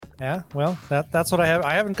Yeah, well, that's what I have.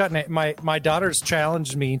 I haven't gotten my daughter's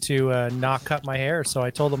challenged me to not cut my hair, so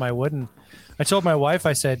I told them I wouldn't. I told my wife,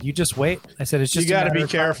 I said, "You just wait." I said, "It's just you got to be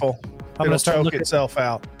careful. I'm going to start looking itself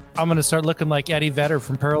out. I'm going to start looking like Eddie Vedder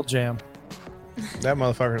from Pearl Jam." That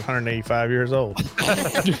motherfucker's 185 years old.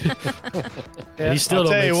 Yeah. I'll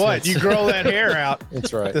tell you what, you grow that hair out.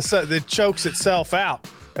 That's right. It chokes itself out.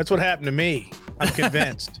 That's what happened to me. I'm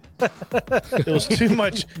convinced. It was too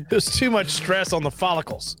much. There was too much stress on the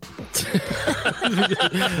follicles.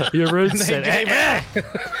 Your roots They said, gave out.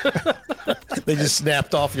 They just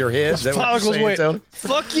snapped off your head. Is that what Follicles you're saying, went,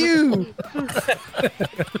 fuck you.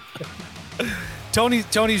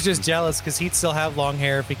 Tony's just jealous because he'd still have long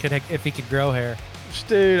hair if he could grow hair.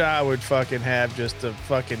 Dude, I would fucking have just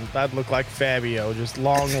I'd look like Fabio, just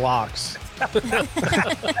long locks.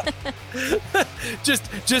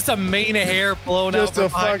 just a mane of hair blown Just out. a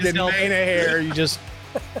fucking mane of hair. You just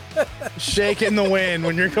shake in the wind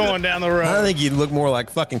when you're going down the road. I think you'd look more like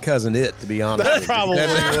fucking Cousin It, to be honest. That probably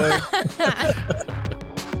would.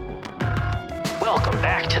 Welcome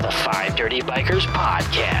back to the Five Dirty Bikers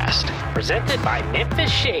podcast, presented by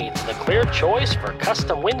Memphis Shades, the clear choice for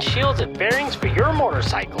custom windshields and fairings for your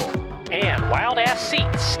motorcycle. And Wild Ass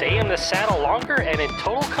Seats, stay in the saddle longer and in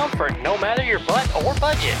total comfort no matter your butt or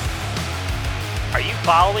budget. Are you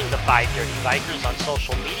following the Five Dirty Bikers on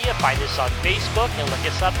social media? Find us on Facebook and look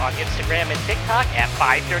us up on Instagram and TikTok at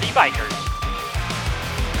Five Dirty Bikers.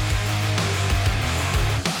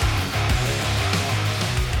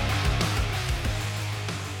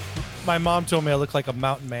 My mom told me I look like a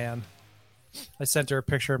mountain man. I sent her a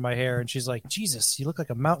picture of my hair, and she's like, "Jesus, you look like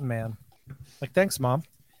a mountain man." Like, thanks, Mom.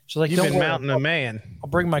 She's like, You've "Don't been worry, mounting a man. I'll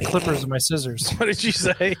bring my clippers and my scissors." What did you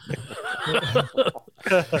say?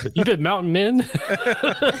 You did Mountain Men?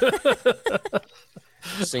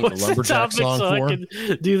 Sing the What's the Lumberjack topic song so for I him.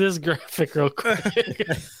 can do this graphic real quick?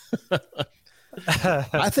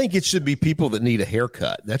 I think it should be people that need a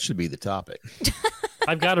haircut. That should be the topic.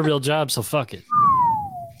 I've got a real job, so fuck it.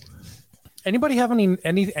 Anybody have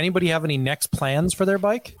any next plans for their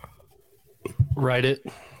bike? Write it.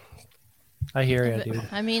 I hear you, dude.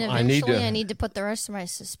 I mean, I need eventually to- I need to put the rest of my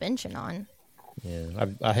suspension on. Yeah,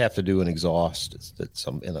 I have to do an exhaust.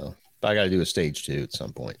 I got to do a stage 2 at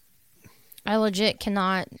some point. I legit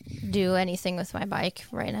cannot do anything with my bike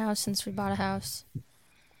right now since we bought a house.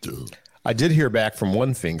 I did hear back from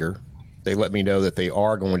One Finger. They let me know that they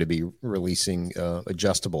are going to be releasing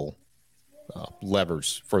adjustable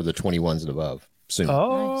levers for the 21s and above soon.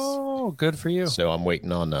 Oh, good for you. So I'm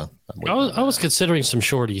waiting on the. I was considering some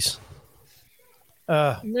shorties.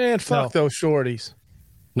 Man, fuck those shorties.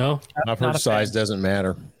 No? I've not heard a size fan. doesn't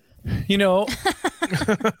matter. You know,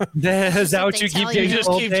 is that what they you keep tell getting? you. Just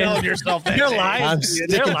told, keep Dan? telling yourself that. They're Dave. lying. I'm dude.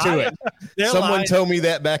 sticking They're to lying. it. They're Someone lying. told me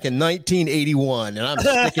that back in 1981, and I'm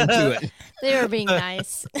sticking to it. They were being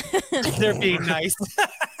nice. They're being nice.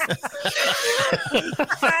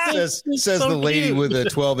 Says so the lady cute. with a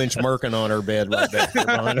 12-inch Merkin on her bed right back there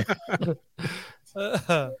behind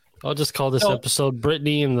her. I'll just call this episode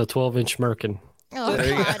Brittany and the 12-inch Merkin. Oh,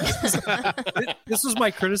 God. This was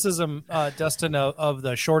my criticism, Dustin, of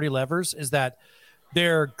the shorty levers, is that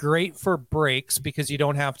they're great for brakes because you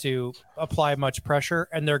don't have to apply much pressure,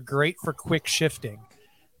 and they're great for quick shifting.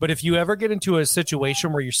 But if you ever get into a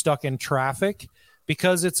situation where you're stuck in traffic,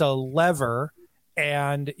 because it's a lever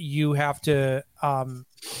and you have to,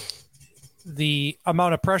 the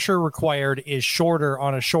amount of pressure required is shorter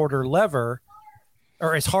on a shorter lever,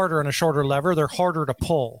 or is harder on a shorter lever, they're harder to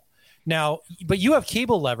pull. Now, but you have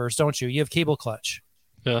cable levers, don't you? You have cable clutch.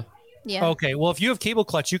 Yeah. Yeah. Okay. Well, if you have cable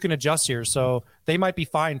clutch, you can adjust yours, so they might be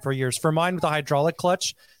fine for yours. For mine with a hydraulic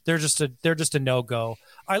clutch, they're just a no-go.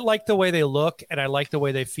 I like the way they look and I like the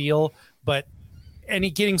way they feel, but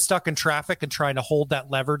getting stuck in traffic and trying to hold that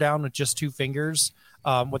lever down with just two fingers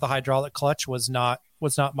with a hydraulic clutch was not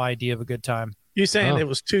my idea of a good time. You saying it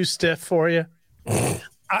was too stiff for you?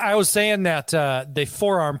 I was saying that the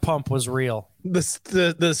forearm pump was real.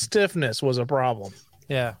 The stiffness was a problem.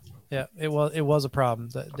 Yeah, it was a problem.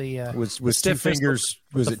 Was two stiffness fingers?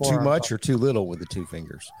 Was the it too forearm much pump. or too little with the two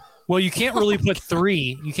fingers? Well, you can't really put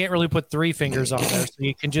three. You can't really put three fingers on there, so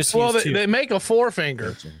you can just Well, use two. they make a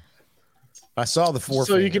forefinger, I saw the four.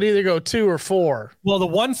 so you could either go 2 or 4. Well, the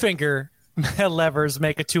one finger levers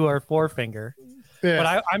make a 2 or 4 finger. Yeah.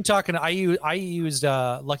 But I'm talking. I used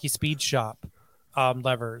Lucky Speed Shop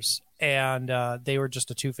levers, and they were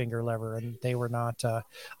just a 2-finger lever, and they were not.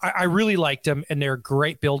 I really liked them, and they're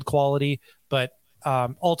great build quality. But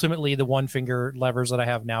ultimately, the 1-finger levers that I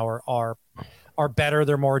have now are better.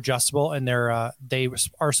 They're more adjustable, and they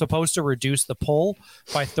are supposed to reduce the pull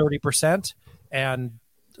by 30%. And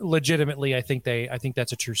legitimately, I think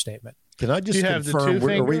that's a true statement. Can I just You have the confirm?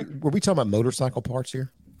 two-finger? Were we talking about motorcycle parts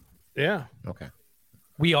here? Yeah. Okay,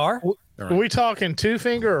 We are. Are we talking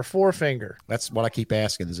 2-finger or 4-finger? that's what I keep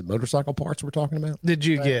asking. Is it motorcycle parts we're talking about? Did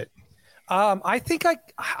you get? I think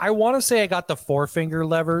I want to say I got the 4-finger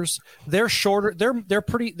levers. They're shorter.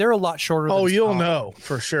 They're a lot shorter. Oh, than you'll stock. know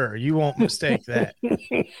for sure. You won't mistake that.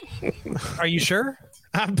 Are you sure?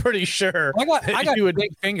 I'm pretty sure. I got You would-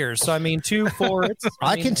 big fingers, so I mean 2, 4.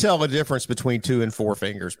 I can tell the difference between 2 and 4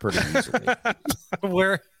 fingers pretty easily.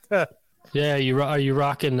 where. Yeah, are you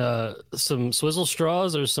rocking some Swizzle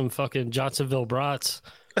straws or some fucking Johnsonville brats?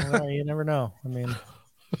 Well, you never know. I mean,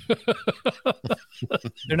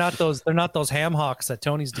 they're not those ham hocks that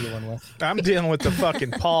Tony's dealing with. I'm dealing with the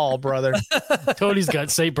fucking Paul, brother. Tony's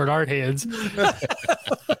got Saint Bernard hands.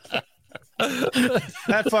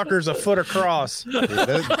 That fucker's a foot across.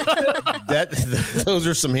 Those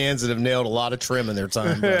are some hands that have nailed a lot of trim in their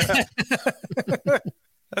time.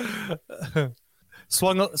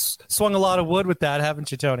 Swung a lot of wood with that,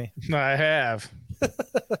 haven't you, Tony? I have.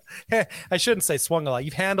 I shouldn't say swung a lot.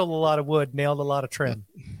 You've handled a lot of wood, nailed a lot of trim.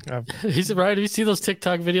 He's right. Have you seen those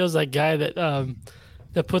TikTok videos? That guy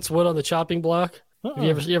that puts wood on the chopping block.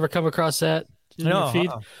 Have you ever come across that in your feed?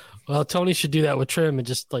 Well, Tony should do that with trim and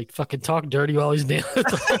just like fucking talk dirty while he's nailing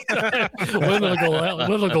it. Women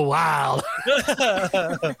will go wild.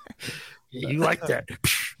 You like that?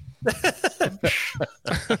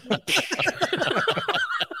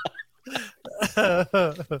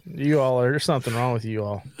 You all there's something wrong with you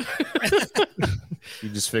all. You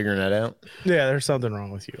just figuring that out? Yeah, there's something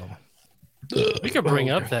wrong with you all. We could bring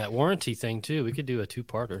up that warranty thing too. We could do a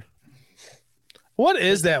 2-parter. What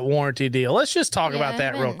is that warranty deal? Let's just talk Yeah, about I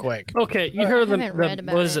that real haven't- quick. Okay, you heard of haven't read the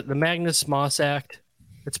about what is it. it? The Magnus Moss Act.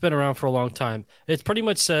 It's been around for a long time. It pretty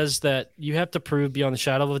much says that you have to prove beyond the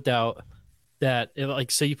shadow of a doubt that,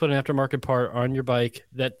 like, say you put an aftermarket part on your bike,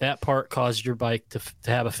 that part caused your bike to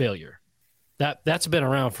have a failure. That's been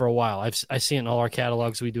around for a while. I see it in all our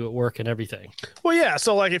catalogs we do at work and everything. Well, yeah.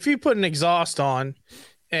 So, like, if you put an exhaust on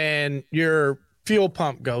and your fuel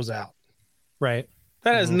pump goes out, Right.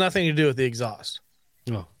 that has nothing to do with the exhaust.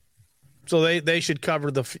 Oh, So they should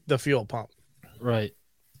cover the fuel pump. right.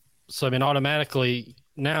 So I mean, automatically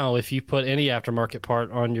now, if you put any aftermarket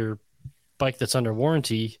part on your bike that's under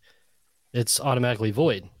warranty, it's automatically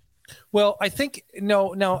void. Well, I think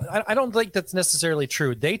no, I don't think that's necessarily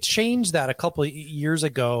true. They changed that a couple of years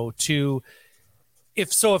ago to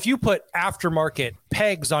if you put aftermarket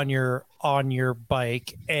pegs on your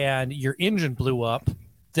bike and your engine blew up,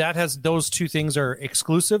 those two things are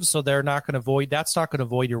exclusive, so they're not going to void. That's not going to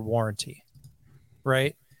void your warranty,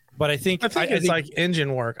 right? But I think it's like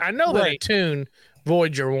engine work. I know that a tune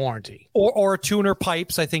voids your warranty. Or tuner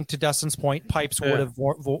pipes. I think to Dustin's point, pipes Yeah. would have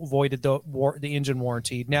voided the engine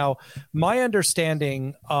warranty. Now, my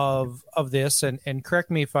understanding of this, and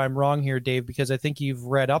correct me if I'm wrong here, Dave, because I think you've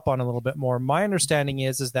read up on it a little bit more. My understanding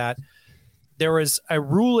is that there was a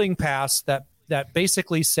ruling passed that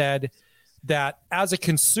basically said that as a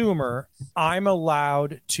consumer, I'm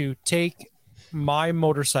allowed to take my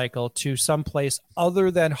motorcycle to someplace other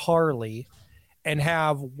than Harley and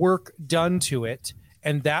have work done to it,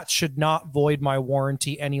 and that should not void my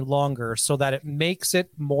warranty any longer, so that it makes it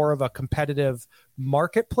more of a competitive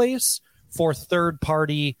marketplace for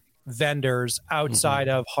third-party vendors outside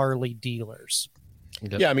of Harley dealers.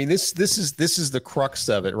 Yep. Yeah, I mean this is the crux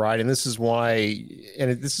of it, right? And this is why,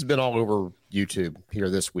 this has been all over YouTube here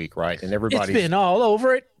this week, right? And everybody's It's been all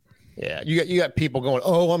over it. Yeah, you got people going,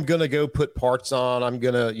 oh, I'm gonna go put parts on. I'm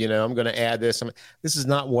gonna add this. This is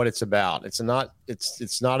not what it's about. It's not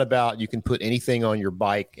about you can put anything on your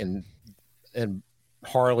bike and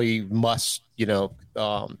Harley must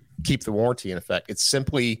keep the warranty in effect.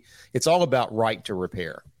 It's all about right to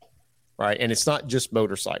repair, right? And it's not just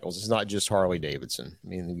motorcycles. It's not just Harley Davidson. I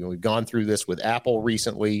mean, we've gone through this with Apple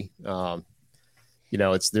recently.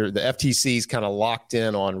 It's the FTC's kind of locked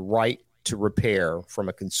in on right to repair from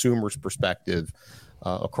a consumer's perspective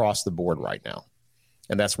across the board right now.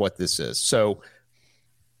 And that's what this is. So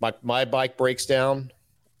my bike breaks down.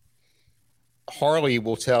 Harley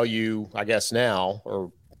will tell you, I guess now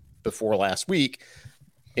or before last week,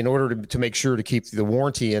 in order to make sure to keep the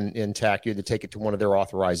warranty intact, you had to take it to one of their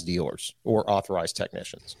authorized dealers or authorized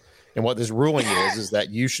technicians. And what this ruling is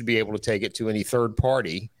that you should be able to take it to any third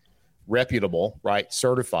party, reputable, right,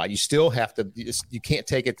 certified. You still have to, you can't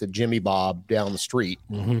take it to Jimmy Bob down the street,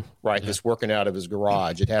 right, that's working out of his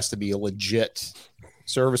garage. It has to be a legit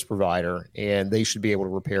service provider, and they should be able to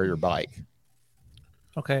repair your bike.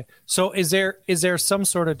 Okay. So is there some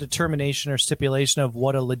sort of determination or stipulation of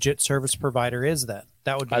what a legit service provider is then?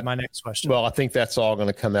 That would be my next question. Well, I think that's all going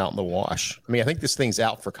to come out in the wash. I mean, I think this thing's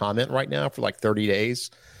out for comment right now for like 30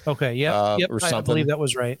 days. Okay. Yep. or I something. believe that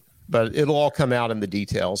was right. But it'll all come out in the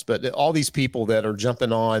details. But all these people that are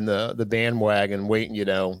jumping on the bandwagon, waiting,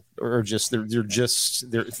 are just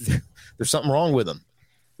there's something wrong with them.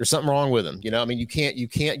 There's something wrong with them. I mean, you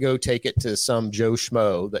can't go take it to some Joe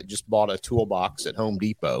Schmo that just bought a toolbox at Home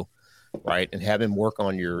Depot, right, and have him work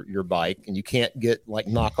on your bike. And you can't get like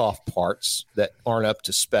knockoff parts that aren't up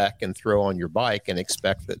to spec and throw on your bike and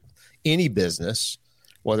expect that any business,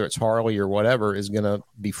 whether it's Harley or whatever, is going to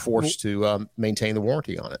be forced to maintain the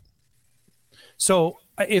warranty on it. So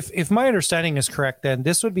if my understanding is correct, then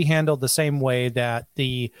this would be handled the same way that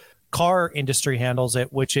the car industry handles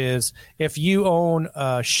it, which is if you own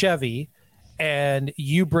a Chevy and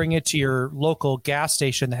you bring it to your local gas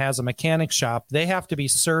station that has a mechanic shop, they have to be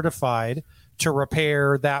certified to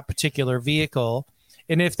repair that particular vehicle.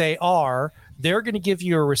 And if they are, they're going to give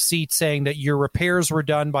you a receipt saying that your repairs were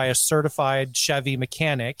done by a certified Chevy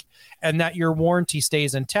mechanic and that your warranty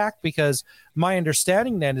stays intact, because my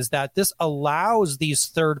understanding then is that this allows these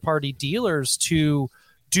third-party dealers to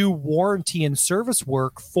do warranty and service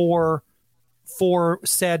work for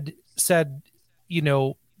said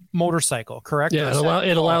motorcycle, correct? Yeah,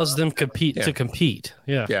 it allows them to compete.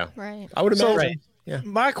 Yeah. Yeah. Right. I would imagine. Right. Yeah.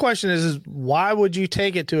 My question is why would you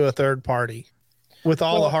take it to a third party with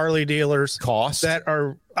all the Harley dealers Cost. that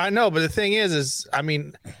are? I know, but the thing is I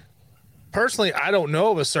mean, personally, I don't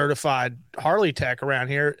know of a certified Harley tech around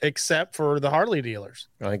here except for the Harley dealers.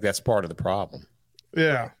 I think that's part of the problem.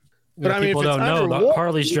 Yeah. But I mean, people if it's don't know underwater,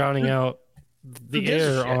 Harley's drowning out the gives a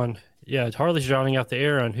air shit? on. Yeah, Harley's drowning out the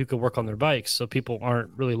air on who could work on their bikes, so people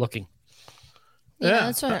aren't really looking. Yeah,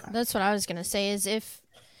 Yeah. that's what I was gonna say. Is if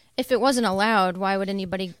it wasn't allowed, why would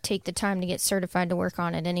anybody take the time to get certified to work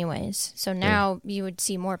on it anyways? So now you would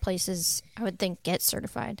see more places, I would think, get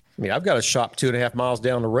certified. I mean, I've got a shop 2.5 miles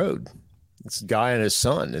down the road. It's a guy and his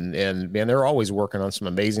son, and man, they're always working on some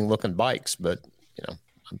amazing looking bikes. But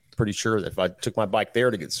I'm pretty sure that if I took my bike there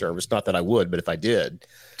to get serviced, not that I would, but if I did,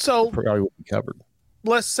 So probably would be covered.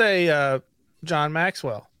 let's say John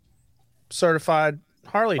Maxwell, certified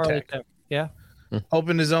Harley tech, Yeah.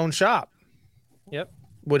 opened his own shop. Yep.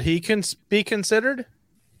 Would he be considered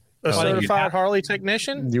a I think you'd certified have- Harley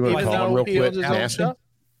technician? You wanna even call him though real he quick owns his and own ask him? shop?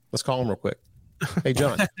 Let's call him real quick. Hey,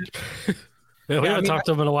 John. Yeah, we haven't talked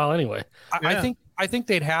to them in a while anyway. I think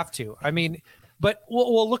they'd have to. I mean, but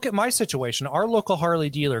we'll look at my situation. Our local Harley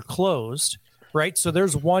dealer closed, right? So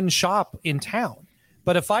there's one shop in town.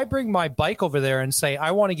 But if I bring my bike over there and say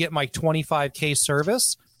I want to get my 25K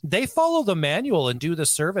service, they follow the manual and do the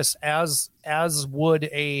service as would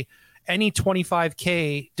any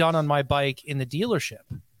 25K done on my bike in the dealership.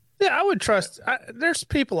 Yeah, I would trust. There's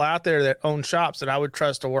people out there that own shops that I would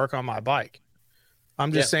trust to work on my bike.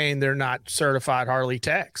 I'm just saying they're not certified Harley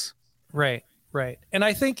techs. Right. And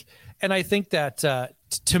I think that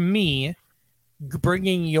to me,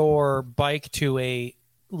 bringing your bike to a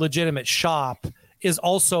legitimate shop is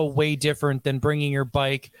also way different than bringing your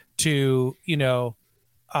bike to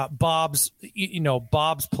Bob's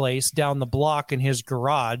place down the block in his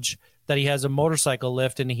garage that he has a motorcycle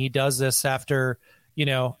lift, and he does this after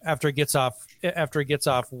he gets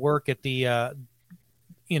off work at the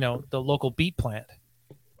local beet plant.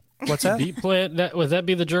 What's that? Beat plant? Would that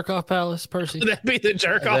be the jerk off palace, Percy? Would that be the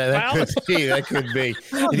jerk off That palace? could be. That could be.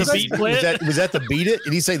 Did he The say, beet plant? was that the Beat It?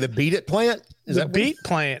 Did he say the Beat It plant? Is The that beet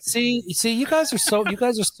plant. See, you guys are so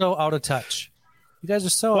out of touch. You guys are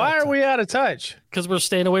so. Why are we out of touch? Because we're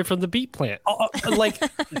staying away from the beat plant.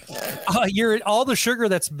 You're all the sugar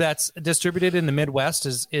that's distributed in the Midwest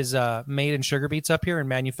is made in sugar beets up here and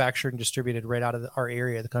manufactured and distributed right out of our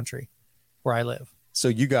area of the country where I live. So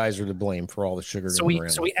you guys are to blame for all the sugar So going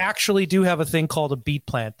around. we actually do have a thing called a beet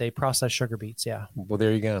plant. They process sugar beets. Yeah, Well,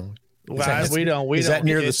 there you go. Well, we don't. is that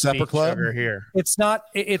near the get supper beet club? sugar here? it's not.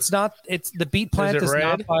 It's the beet plant it is red?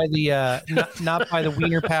 not by the not by the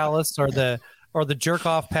Wiener Palace or the jerk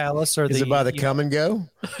off palace or Is it by the come and go?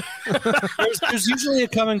 There's usually a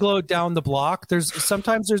come and go down the block.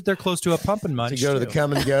 Sometimes they're close to a pump and munch. You go to the too.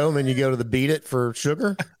 come and go, and then you go to the Beat It for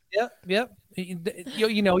sugar. Yep.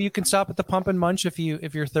 You can stop at the pump and munch if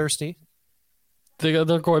you're thirsty. The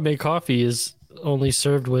other gourmet coffee is only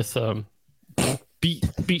served with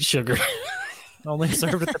beet sugar. Only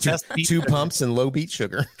served at the best beet. Two pumps and low beet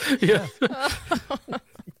sugar. Yeah.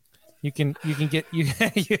 You can get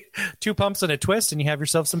 2 pumps and a twist, and you have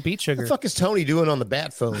yourself some beet What sugar. the fuck is Tony doing on the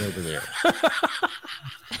bat phone over there?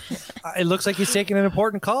 It looks like he's taking an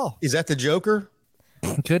important call. Is that the Joker?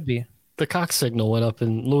 Could be. The cock signal went up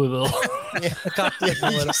in Louisville.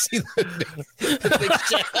 See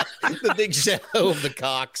the big shadow of the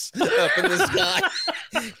Cox up in the sky.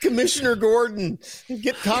 Commissioner Gordon,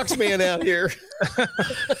 get Coxman out here.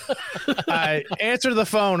 I answer the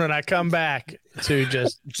phone and I come back to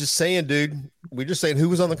just saying, dude. We're just saying who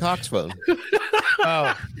was on the Cox phone.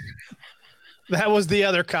 oh, that was the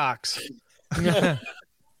other Cox.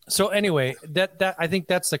 So anyway, that I think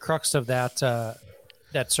that's the crux of that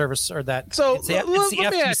service, or that. So it's the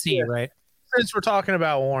FTC, right? Since we're talking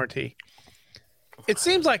about warranty, it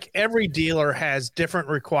seems like every dealer has different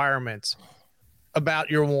requirements about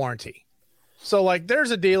your warranty. So, like,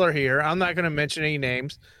 there's a dealer here. I'm not going to mention any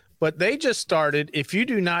names, but they just started. If you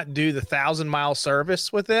do not do the 1,000-mile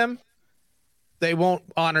service with them, they won't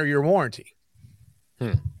honor your warranty.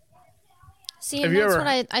 See, and that's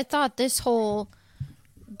what I thought this whole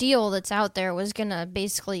deal that's out there was going to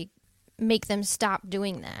basically make them stop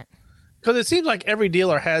doing that. Because it seems like every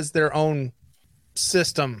dealer has their own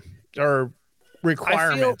system or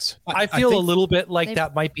requirements. I feel a little bit like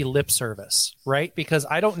that might be lip service, right? Because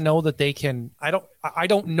I don't know that they can. I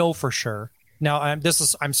don't know for sure. Now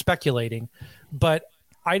I'm speculating, but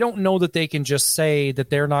I don't know that they can just say that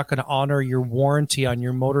they're not going to honor your warranty on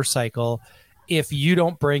your motorcycle if you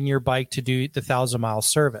don't bring your bike to do the 1,000-mile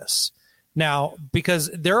service. Now, because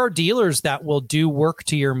there are dealers that will do work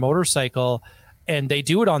to your motorcycle and they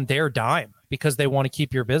do it on their dime because they want to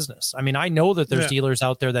keep your business. I mean, I know that there's dealers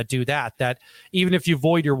out there that do that even if you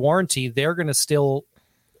void your warranty, they're going to still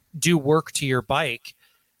do work to your bike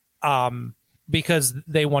because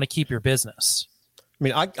they want to keep your business. I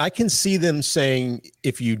mean, I can see them saying,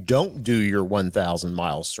 if you don't do your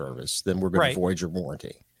 1,000-mile service, then we're going to void your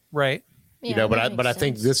warranty. Right. You know, but I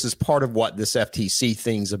think this is part of what this FTC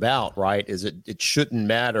thing's about, right? Is it shouldn't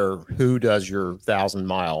matter who does your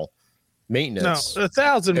 1,000-mile maintenance. No, the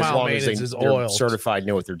 1,000-mile maintenance is oil. Certified,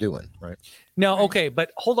 know what they're doing, right? No, okay, but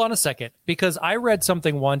hold on a second, because I read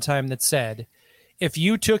something one time that said if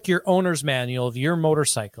you took your owner's manual of your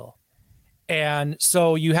motorcycle, and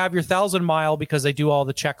so you have your 1,000-mile because they do all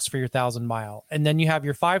the checks for your 1,000-mile, and then you have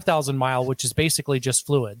your 5,000-mile, which is basically just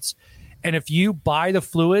fluids. And if you buy the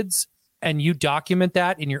fluids and you document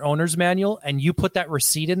that in your owner's manual and you put that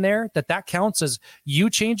receipt in there, that counts as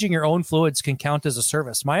you changing your own fluids can count as a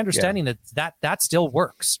service. My understanding that still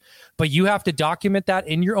works, but you have to document that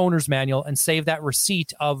in your owner's manual and save that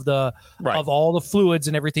receipt of of all the fluids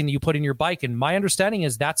and everything that you put in your bike. And my understanding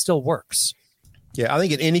is that still works. Yeah. I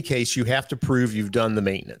think in any case, you have to prove you've done the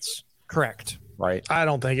maintenance. Correct. Right. I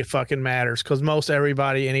don't think it fucking matters because most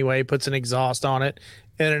everybody anyway puts an exhaust on it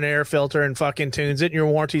and an air filter and fucking tunes it, and your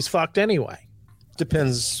warranty's fucked anyway.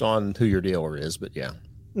 Depends on who your dealer is, but yeah.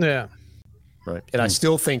 Yeah. Right. And I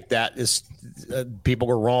still think that is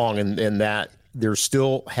people are wrong in that there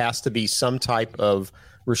still has to be some type of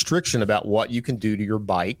restriction about what you can do to your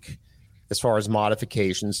bike as far as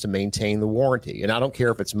modifications to maintain the warranty. And I don't care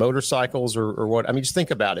if it's motorcycles or what. I mean, just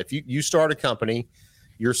think about it. If you start a company,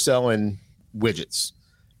 you're selling widgets.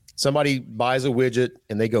 Somebody buys a widget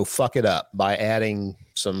and they go fuck it up by adding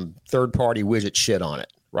some third-party widget shit on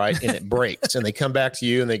it, right? And it breaks. And they come back to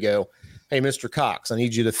you and they go, hey, Mr. Cox, I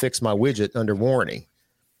need you to fix my widget under warranty.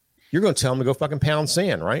 You're going to tell them to go fucking pound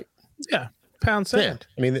sand, right? Yeah, pound sand.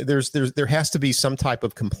 Yeah. I mean, there has to be some type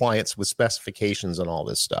of compliance with specifications and all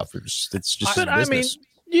this stuff. It's just but I mean,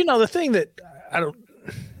 you know, the thing that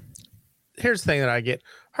here's the thing that I get.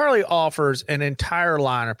 Harley offers an entire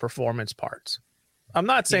line of performance parts. I'm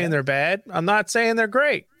not saying they're bad. I'm not saying they're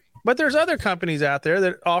great. But there's other companies out there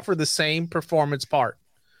that offer the same performance part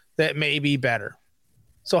that may be better.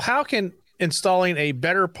 So how can installing a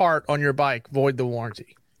better part on your bike void the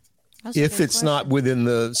warranty? If it's not within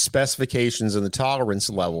the specifications and the tolerance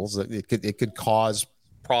levels, it could cause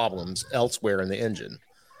problems elsewhere in the engine.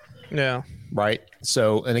 Yeah. Right.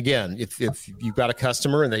 So, and again, if you've got a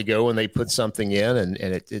customer and they go and they put something in and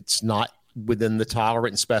it's not within the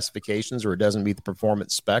tolerant specifications or it doesn't meet the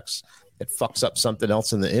performance specs, it fucks up something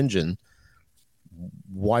else in the engine,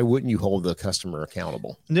 why wouldn't you hold the customer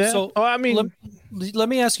accountable? Yeah. So, I mean, let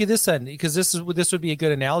me ask you this then, because this would be a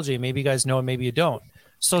good analogy. Maybe you guys know it, maybe you don't.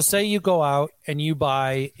 So say you go out and you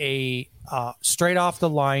buy a straight off the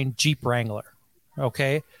line Jeep Wrangler.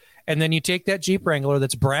 Okay. And then you take that Jeep Wrangler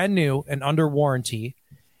that's brand new and under warranty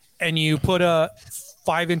and you put a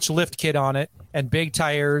 5-inch lift kit on it and big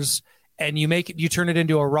tires and you turn it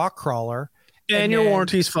into a rock crawler. And your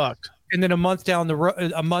warranty's fucked. And then a month down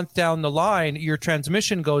the line, your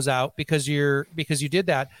transmission goes out because you did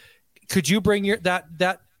that. Could you bring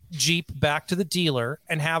that Jeep back to the dealer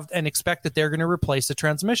and expect that they're going to replace the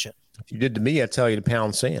transmission? If you did to me, I'd tell you to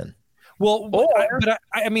pound sand. Well,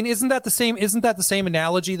 I mean, isn't that the same? Isn't that the same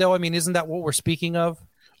analogy though? I mean, isn't that what we're speaking of?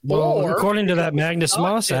 Well, Or according to that Magnus knock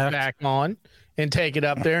Moss it Act, back on and take it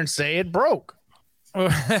up there and say it broke. well,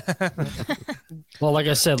 like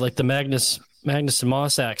I said, like the Magnus and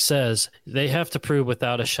Moss Act says, they have to prove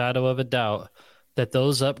without a shadow of a doubt that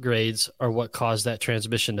those upgrades are what caused that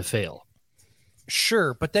transmission to fail.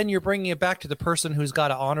 Sure, but then you're bringing it back to the person who's got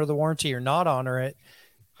to honor the warranty or not honor it,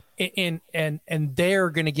 and they're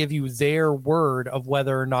going to give you their word of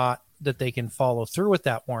whether or not that they can follow through with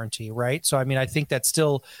that warranty, right? So, I mean, I think that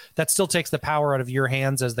still takes the power out of your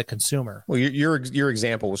hands as the consumer. Well, your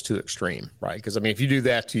example was too extreme, right? Because I mean, if you do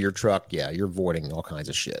that to your truck, yeah, you're voiding all kinds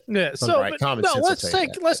of shit. Yeah. So right, common sense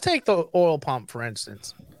will let's take the oil pump for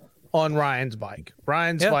instance on Ryan's bike.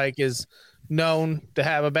 Ryan's bike is known to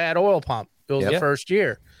have a bad oil pump. It was the first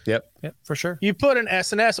year. Yep, for sure. You put an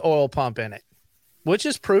S&S oil pump in it, which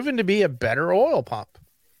is proven to be a better oil pump.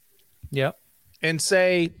 Yep. And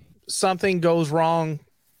say something goes wrong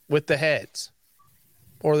with the heads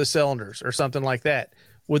or the cylinders or something like that,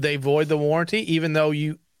 would they void the warranty even though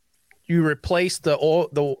you replaced the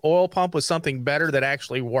oil pump with something better that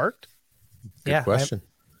actually worked? Good question.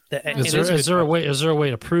 Is there a way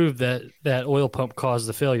to prove that oil pump caused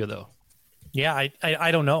the failure though? Yeah,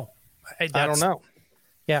 I don't know. I don't know.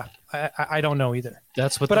 Yeah, I don't know either.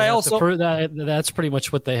 That's what. But they I have also to prove that's pretty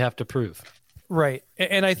much what they have to prove. Right.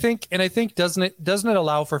 And I think doesn't it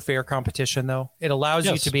allow for fair competition though? It allows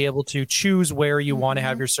you to be able to choose where you want to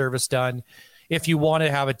have your service done. If you want to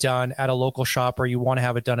have it done at a local shop or you want to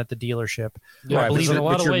have it done at the dealership. Yeah, but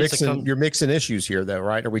you're mixing issues here though,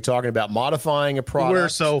 right? Are we talking about modifying a product? We're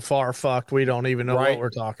so far fucked. We don't even know what we're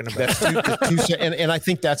talking about. That's and I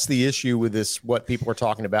think that's the issue with this, what people are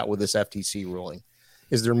talking about with this FTC ruling,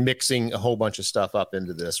 is they're mixing a whole bunch of stuff up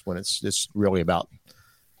into this when it's really about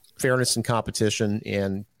fairness and competition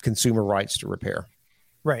and consumer rights to repair.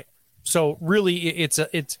 Right. So really it's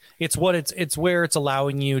where it's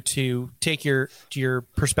allowing you to take your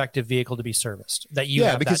prospective vehicle to be serviced that you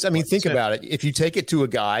have. Because I mean, think about it. If you take it to a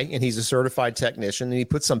guy and he's a certified technician and he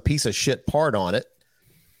puts some piece of shit part on it,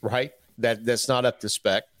 right? That's not up to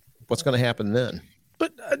spec. What's going to happen then?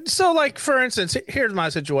 But so like, for instance, here's my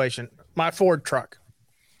situation, my Ford truck.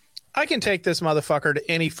 I can take this motherfucker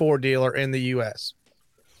to any Ford dealer in the US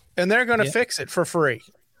and they're going to fix it for free.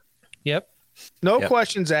 Yep. No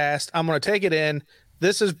questions asked. I'm going to take it in.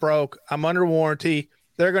 This is broke. I'm under warranty.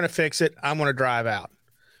 They're going to fix it. I'm going to drive out.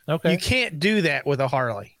 Okay. You can't do that with a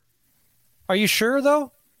Harley. Are you sure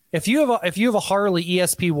though? If you have a Harley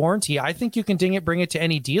ESP warranty, I think you can bring it to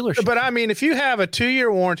any dealership. But I mean, if you have a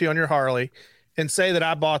 2-year warranty on your Harley and say that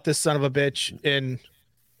I bought this son of a bitch in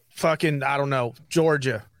fucking, I don't know,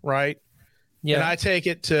 Georgia, right? Yeah. And I take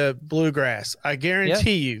it to Bluegrass, I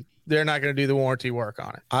guarantee you they're not going to do the warranty work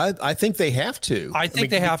on it. I think they have to. I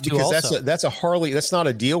think they have to because also. that's a Harley. That's not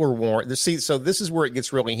a dealer warranty. See, so this is where it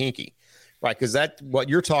gets really hinky, right? Because what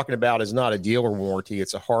you're talking about is not a dealer warranty.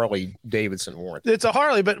 It's a Harley Davidson warranty. It's a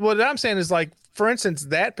Harley, but what I'm saying is, like, for instance,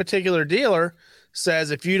 that particular dealer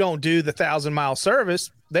says if you don't do the 1,000-mile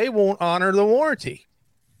service, they won't honor the warranty.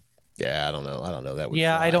 Yeah, I don't know. That would.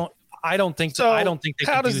 Yeah, fly. I don't think so. I don't think they.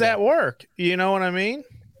 How does that work? You know what I mean?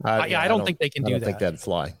 I don't think they can do that. I don't think that'd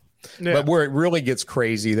fly. Yeah. But where it really gets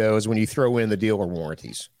crazy though is when you throw in the dealer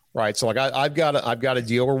warranties, right? So like I've got a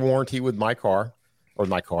dealer warranty with my car, with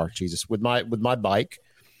my bike.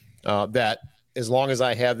 That as long as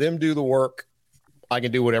I have them do the work, I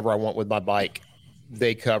can do whatever I want with my bike.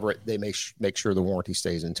 They cover it. They make sure the warranty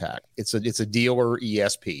stays intact. It's a dealer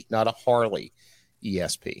ESP, not a Harley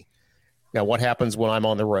ESP. Now, what happens when I'm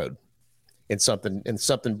on the road and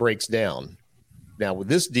something breaks down? Now with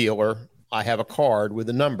this dealer, I have a card with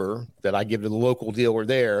a number that I give to the local dealer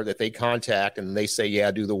there that they contact and they say, yeah,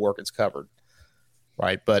 do the work. It's covered.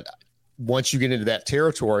 Right. But once you get into that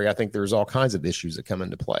territory, I think there's all kinds of issues that come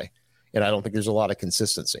into play. And I don't think there's a lot of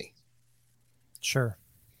consistency. Sure.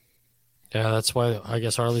 Yeah. That's why I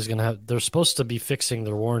guess Harley's going to they're supposed to be fixing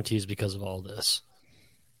their warranties because of all this.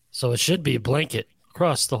 So it should be a blanket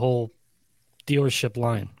across the whole dealership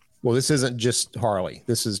line. Well, this isn't just Harley.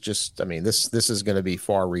 This is just, I mean, this is going to be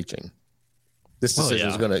far reaching. This decision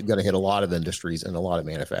is going to hit a lot of industries and a lot of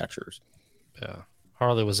manufacturers. Yeah.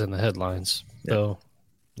 Harley was in the headlines, though.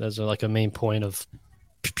 Those are like a main point of.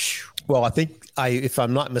 Well, I think if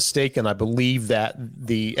I'm not mistaken, I believe that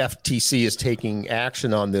the FTC is taking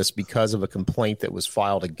action on this because of a complaint that was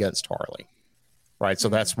filed against Harley. Right. So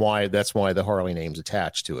that's why the Harley name's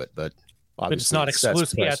attached to it. But it's not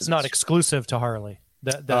exclusive. Yeah, it's not exclusive to Harley.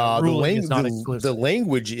 The ruling is not exclusive. The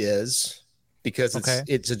language is. Because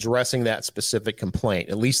it's addressing that specific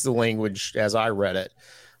complaint, at least the language as I read it.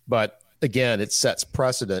 But again, it sets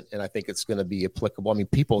precedent, and I think it's going to be applicable. I mean,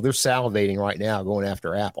 people, they're salivating right now going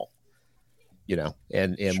after Apple, you know,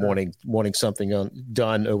 and wanting something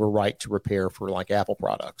done over right to repair for like Apple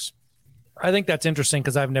products. I think that's interesting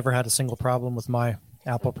because I've never had a single problem with my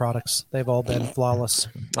Apple products. They've all been flawless.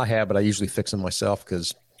 I have, but I usually fix them myself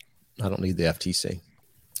because I don't need the FTC.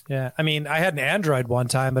 Yeah, I mean, I had an Android one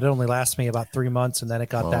time, but it only lasted me about 3 months, and then it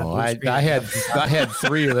got that. I had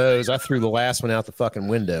 3 of those. I threw the last one out the fucking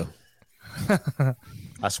window.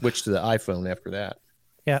 I switched to the iPhone after that.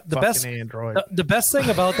 Yeah, the best thing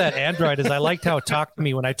about that Android is I liked how it talked to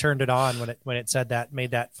me when I turned it on, when it said that,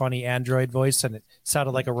 made that funny Android voice, and it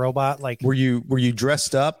sounded like a robot. Like, were you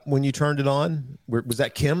dressed up when you turned it on? Was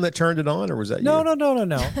that Kim that turned it on, or was that no,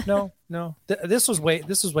 you? No. This was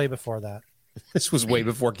way before that. This was way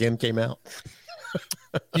before Kim came out.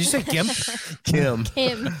 Did you say GIMP? Kim.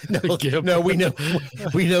 No, GIMP. no, we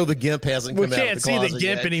know the GIMP hasn't come out. We can't see the GIMP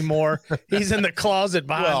yet anymore. He's in the closet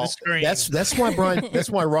behind the screen. That's why Brian. That's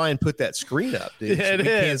why Ryan put that screen up, dude. Yeah, we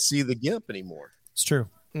can't see the GIMP anymore. It's true.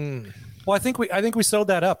 Well, I think we sewed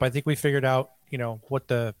that up. I think we figured out, you know, what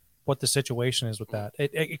the situation is with that.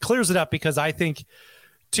 It clears it up because I think,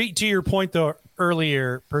 to your point though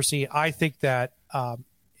earlier, Percy, I think that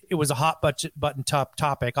it was a hot button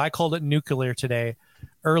topic. I called it nuclear today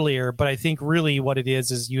earlier, but I think really what it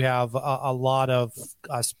is you have a lot of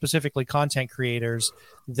specifically content creators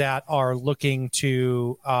that are looking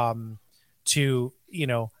to you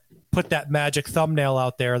know, put that magic thumbnail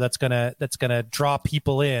out there that's gonna draw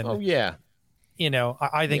people in. Oh yeah. You know,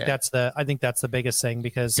 I think that's the biggest thing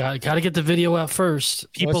because got to get the video out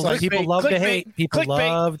first. People love to hate. People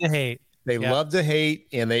love to hate. They love to hate,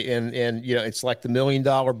 and you know, it's like the $1 million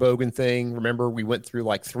Bogan thing. Remember, we went through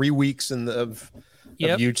like 3 weeks of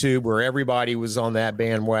YouTube where everybody was on that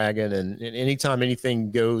bandwagon, and anytime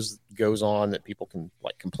anything goes on that people can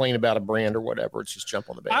like complain about a brand or whatever, it's just jump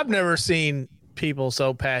on the bandwagon. I've never seen people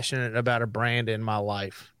so passionate about a brand in my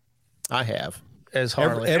life. I have. As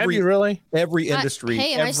Harley. Have you really? Every industry.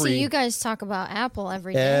 I see you guys talk about Apple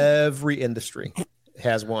every day. Every industry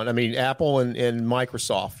has one. I mean, Apple and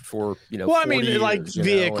Microsoft for, you know, well, I mean, years, like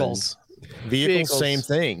vehicles. Vehicles, same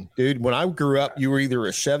thing, dude. When I grew up, you were either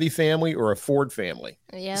a Chevy family or a Ford family.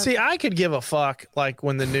 Yeah. See, I could give a fuck like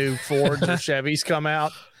when the new Fords or Chevys come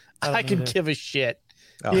out. I could give a shit.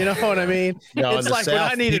 You know what I mean? No, it's like when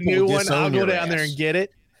I need a new one, I'll go down there and get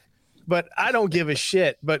it. But I don't give a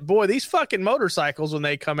shit. But boy, these fucking motorcycles, when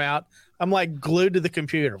they come out, I'm like glued to the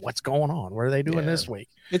computer. What's going on? What are they doing this week?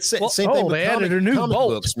 It's the same thing with they added a new comic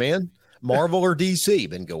Bolt. books, man. Marvel or DC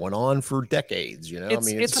been going on for decades. You know,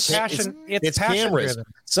 It's a passion. It's passion cameras.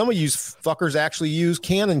 driven. Some of you fuckers actually use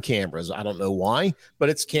Canon cameras. I don't know why, but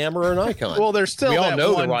it's camera or Nikon. Well, there's still we all that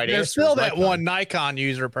know one, the right there's answer. still that one Nikon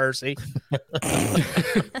user, Percy.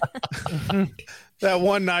 That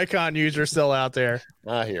one Nikon user still out there.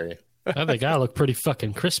 I hear you. I think I look pretty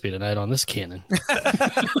fucking crispy tonight on this Canon.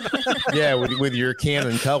 Yeah, with your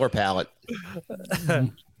Canon color palette.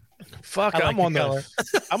 Fuck, I'm on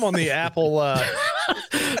the Apple.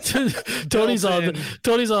 Tony's on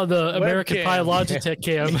the American Webcam. Pie Logitech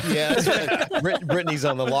cam. Yeah, that's right. Brittany's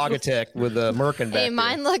on the Logitech with the Merkin back Hey, there.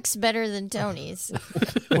 mine looks better than Tony's.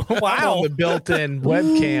 Wow, on the built-in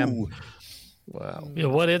webcam. Ooh. Wow, You know,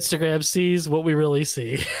 what Instagram sees, what we really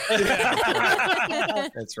see.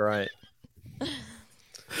 that's right.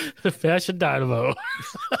 Fashion Dynamo.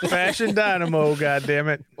 Fashion Dynamo,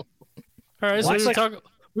 goddammit. All right, so Looks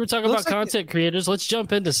we were talking about content creators. Let's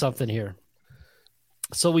jump into something here.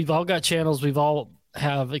 So we've all got channels. We've all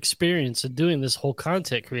have experience in doing this whole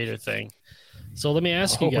content creator thing. So let me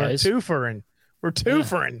ask you guys. We're twofering.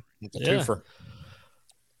 It's a Yeah. twofer.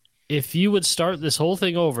 If you would start this whole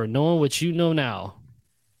thing over, knowing what you know now,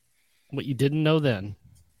 what you didn't know then,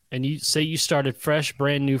 and you say you started fresh,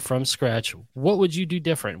 brand new from scratch, what would you do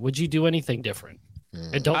different? Would you do anything different?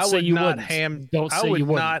 And don't I say would you not wouldn't. Don't I say would you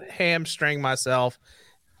wouldn't. not hamstring myself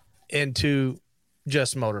into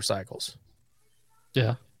just motorcycles.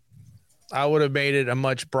 Yeah. I would have made it a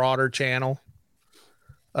much broader channel.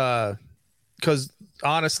 Because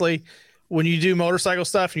honestly, when you do motorcycle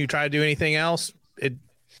stuff and you try to do anything else,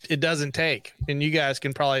 it doesn't take. And you guys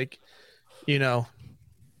can probably, you know,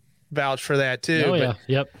 vouch for that too. Oh, But yeah.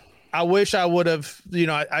 Yep. I wish I would have, you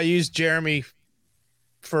know, I used Jeremy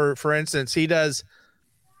for instance. He does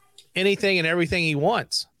anything and everything he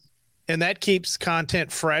wants. And that keeps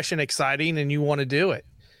content fresh and exciting, and you want to do it.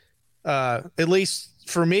 At least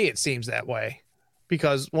for me, it seems that way.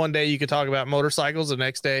 Because one day you can talk about motorcycles, the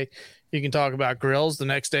next day you can talk about grills, the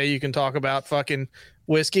next day you can talk about fucking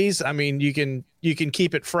whiskeys. I mean, you can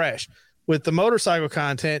keep it fresh. With the motorcycle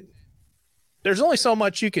content, there's only so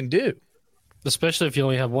much you can do. Especially if you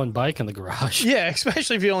only have one bike in the garage. Yeah,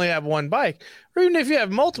 especially if you only have one bike, or even if you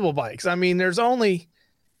have multiple bikes. I mean, there's only,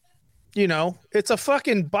 it's a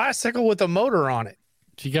fucking bicycle with a motor on it.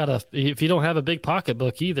 If you don't have a big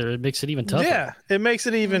pocketbook either, it makes it even tougher. Yeah, it makes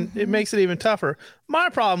it even tougher. My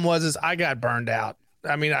problem was I got burned out.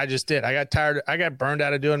 I mean, I just did. I got tired. I got burned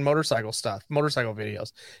out of doing motorcycle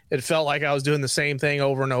videos. It felt like I was doing the same thing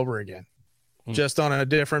over and over again, just on a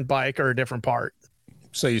different bike or a different part.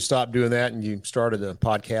 So you stopped doing that and you started a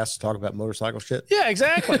podcast to talk about motorcycle shit? Yeah,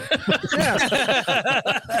 exactly. Yeah.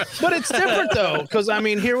 But it's different though, because I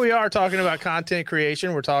mean, here we are talking about content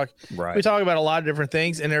creation. We talk about a lot of different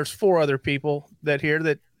things, and there's 4 other people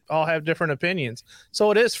that all have different opinions.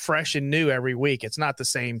 So it is fresh and new every week. It's not the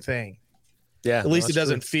same thing. Yeah. At least it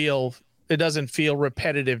doesn't feel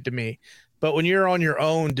repetitive to me. But when you're on your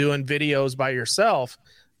own doing videos by yourself,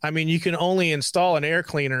 I mean, you can only install an air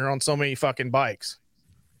cleaner on so many fucking bikes.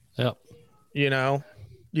 Yep. You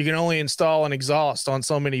can only install an exhaust on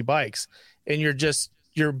so many bikes, and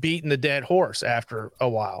you're beating the dead horse after a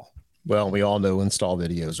while. Well, we all know install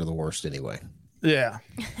videos are the worst anyway. Yeah.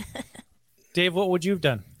 Dave, what would you have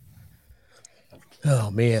done?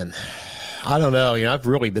 Oh man, I don't know. I've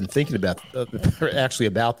really been thinking about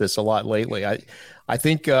this a lot lately. I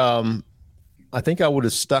think I would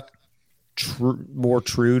have stuck more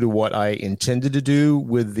true to what I intended to do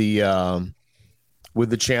with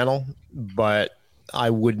the channel, but I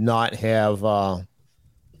would not have done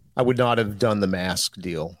the mask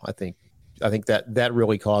deal. I think that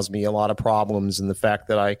really caused me a lot of problems, and the fact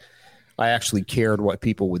that I actually cared what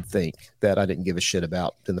people would think that I didn't give a shit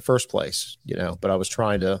about in the first place, but I was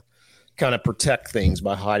trying to kind of protect things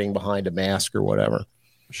by hiding behind a mask or whatever.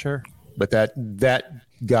 Sure. But that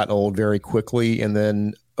got old very quickly, and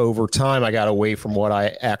then over time I got away from what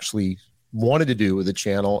I actually wanted to do with the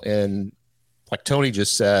channel, and like Tony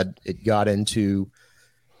just said, it got into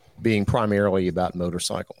being primarily about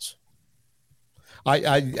motorcycles.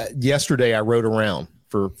 Yesterday I rode around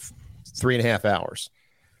for 3.5 hours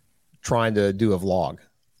trying to do a vlog,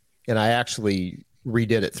 and I actually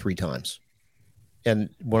redid it 3 times. And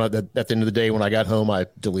at the end of the day, when I got home, I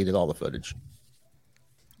deleted all the footage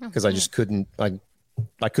because I just couldn't.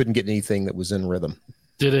 I couldn't get anything that was in rhythm.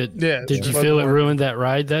 Did you feel it ruined that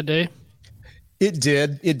ride that day? It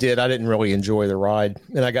did. I didn't really enjoy the ride,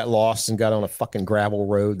 and I got lost and got on a fucking gravel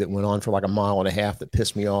road that went on for like 1.5 miles that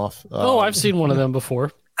pissed me off. I've seen one of them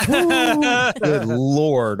before. Good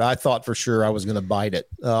Lord. I thought for sure I was going to bite it.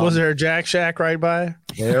 Was there a Jack Shack right by?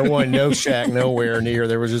 There wasn't no shack nowhere near.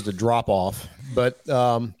 There was just a drop off. But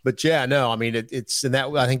yeah, no, I mean, it's, and that,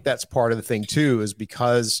 I think that's part of the thing too, is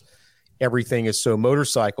because everything is so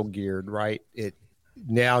motorcycle geared, right?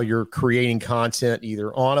 Now you're creating content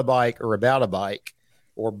either on a bike or about a bike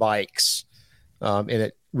or bikes. And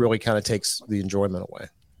it really kind of takes the enjoyment away.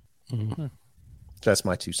 Mm-hmm. That's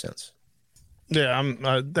my 2 cents.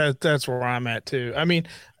 Yeah, that's where I'm at too. I mean,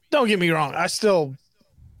 don't get me wrong. I still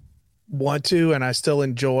want to, and I still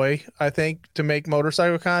enjoy, I think, to make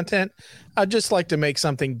motorcycle content. I just like to make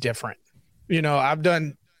something different. I've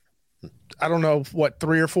done, I don't know,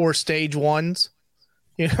 3 or 4 stage ones.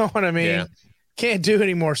 You know what I mean? Yeah. Can't do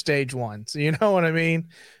any more stage ones. You know what I mean?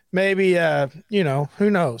 Maybe, who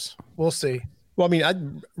knows? We'll see. Well, I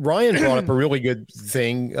mean, Ryan brought up a really good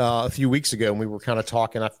thing a few weeks ago, and we were kind of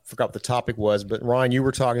talking. I forgot what the topic was, but Ryan, you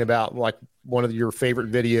were talking about like one of your favorite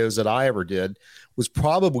videos that I ever did was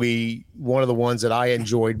probably one of the ones that I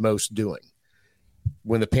enjoyed most doing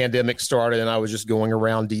when the pandemic started, and I was just going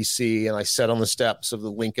around DC, and I sat on the steps of the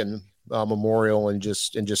Lincoln Memorial and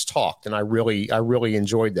just talked, and I really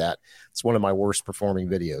enjoyed that. It's one of my worst performing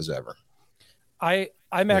videos ever.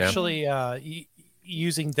 I'm actually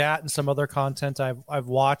using that and some other content I've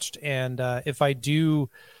watched, and if I do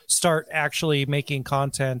start actually making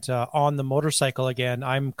content on the motorcycle again,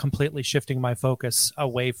 I'm completely shifting my focus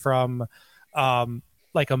away from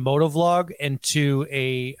like a motovlog into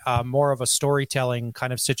a more of a storytelling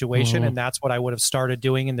kind of situation. Mm-hmm. And that's what I would have started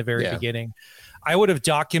doing in the very beginning. I would have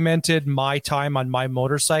documented my time on my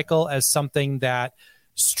motorcycle as something that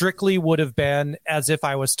strictly would have been as if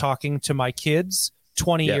I was talking to my kids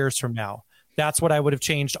 20 years from now. That's what I would have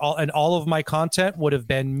changed. All of my content would have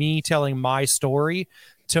been me telling my story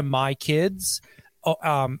to my kids.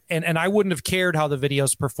 And I wouldn't have cared how the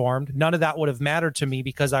videos performed. None of that would have mattered to me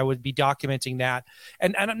because I would be documenting that.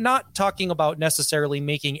 And I'm not talking about necessarily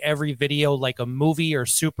making every video like a movie or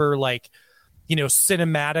super like,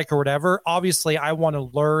 cinematic or whatever. Obviously, I want to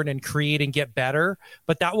learn and create and get better,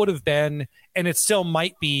 but that would have been, and it still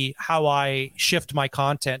might be, how I shift my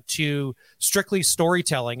content to strictly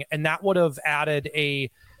storytelling. And that would have added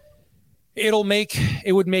It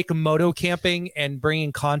would make moto camping and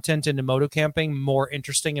bringing content into moto camping more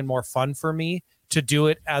interesting and more fun for me to do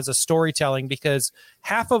it as a storytelling, because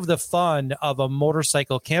half of the fun of a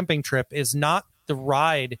motorcycle camping trip is not the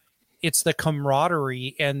ride, it's the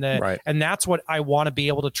camaraderie and and that's what I want to be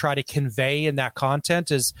able to try to convey in that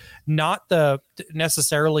content, is not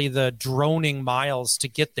necessarily the droning miles to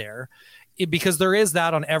get there. Because there is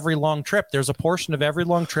that on every long trip. There's a portion of every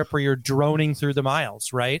long trip where you're droning through the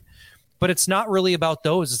miles, right? But it's not really about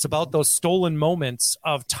those. It's about those stolen moments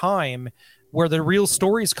of time where the real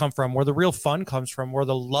stories come from, where the real fun comes from, where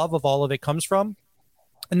the love of all of it comes from.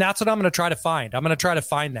 And that's what I'm going to try to find. I'm going to try to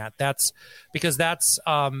find that. That's because that's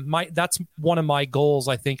one of my goals,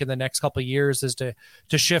 I think, in the next couple of years, is to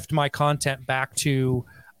shift my content back to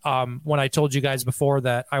when I told you guys before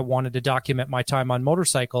that I wanted to document my time on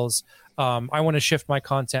motorcycles. I want to shift my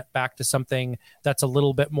content back to something that's a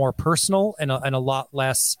little bit more personal and a lot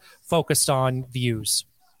less focused on views.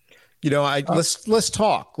 Let's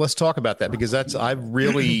talk about that, because I've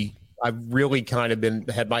really kind of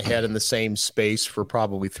had my head in the same space for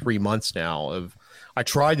probably 3 months now. I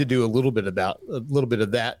tried to do a little bit of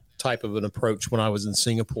that type of an approach when I was in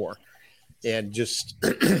Singapore, and just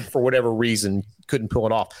for whatever reason couldn't pull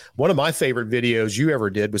it off. One of my favorite videos you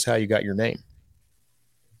ever did was how you got your name.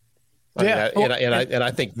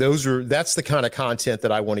 I think that's the kind of content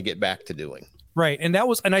that I want to get back to doing. Right. And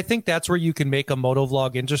I think that's where you can make a moto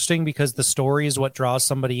vlog interesting, because the story is what draws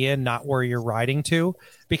somebody in, not where you're riding to.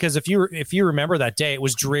 Because if you remember that day, it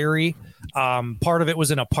was dreary. Part of it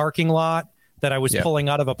was in a parking lot that I was pulling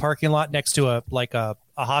out of a parking lot next to a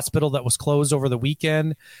hospital that was closed over the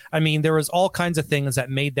weekend. I mean, there was all kinds of things that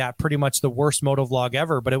made that pretty much the worst moto vlog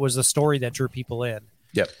ever, but it was the story that drew people in.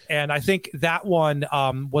 Yep. And I think that one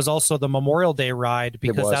was also the Memorial Day ride,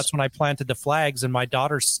 because that's when I planted the flags, and my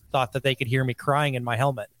daughters thought that they could hear me crying in my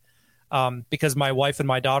helmet, because my wife and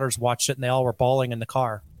my daughters watched it and they all were bawling in the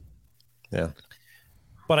car. Yeah.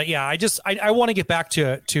 But I want to get back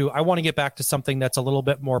to something that's a little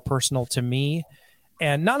bit more personal to me,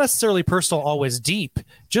 and not necessarily personal, always deep,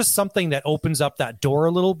 just something that opens up that door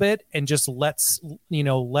a little bit and just lets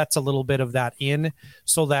a little bit of that in,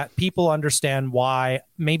 so that people understand why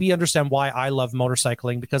I love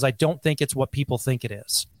motorcycling, because I don't think it's what people think it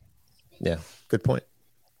is. Yeah. Good point.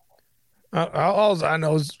 All I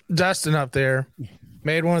know is Dustin up there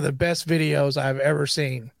made one of the best videos I've ever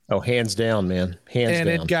seen. Oh, hands down, man. And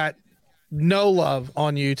it got no love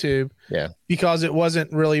on YouTube. Yeah. Because it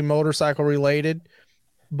wasn't really motorcycle related.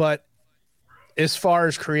 But as far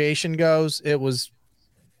as creation goes, it was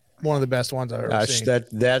one of the best ones I've ever seen.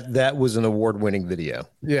 That was an award-winning video.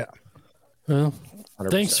 Yeah. Well,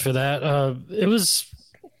 100%. Thanks for that.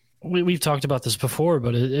 We've talked about this before,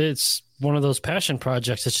 but it's one of those passion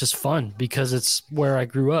projects. It's just fun because it's where I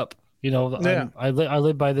grew up. I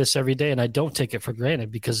live by this every day, and I don't take it for granted,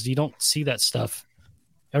 because you don't see that stuff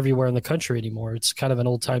everywhere in the country anymore. It's kind of an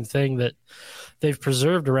old-time thing that they've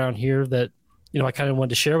preserved around here that, I kind of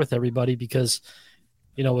wanted to share with everybody, because,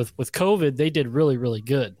 with COVID, they did really, really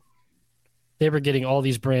good. They were getting all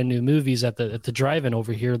these brand new movies at the drive-in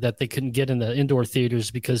over here that they couldn't get in the indoor theaters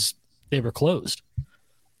because they were closed.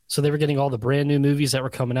 So they were getting all the brand new movies that were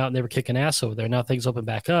coming out, and they were kicking ass over there. Now things open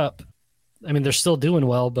back up. I mean, they're still doing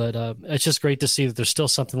well, but it's just great to see that there's still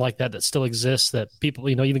something like that still exists, that people,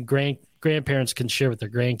 even grandparents can share with their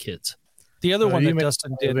grandkids. The other one that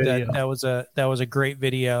Dustin did that was a great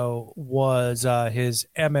video was his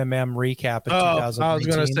MMM recap in 2019. I was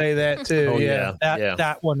going to say that too.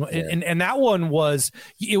 That one, and that one was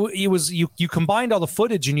you combined all the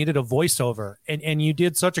footage. You needed a voiceover, and you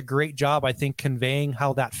did such a great job, I think, conveying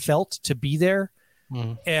how that felt to be there.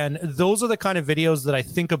 Mm-hmm. And those are the kind of videos that I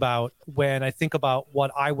think about when I think about what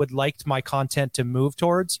I would like my content to move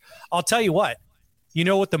towards. I'll tell you what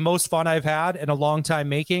the most fun I've had in a long time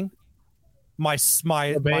making. My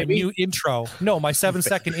new intro. No, my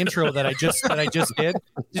 7-second intro that I just did.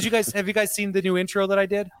 Have you guys seen the new intro that I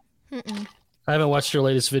did? Mm-mm. I haven't watched your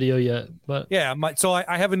latest video yet, but yeah,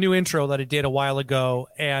 I have a new intro that I did a while ago,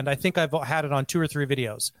 and I think I've had it on 2 or 3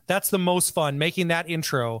 videos. That's the most fun. Making that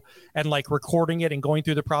intro and recording it and going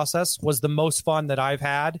through the process was the most fun that I've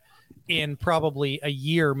had in probably a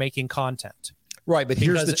year making content. Right, but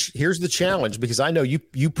here's the challenge, because I know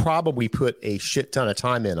you probably put a shit ton of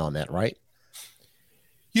time in on that, right?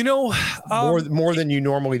 More than you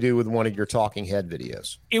normally do with one of your talking head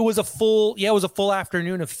videos. It was a full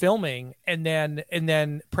afternoon of filming, and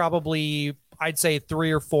then probably I'd say 3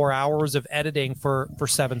 or 4 hours of editing for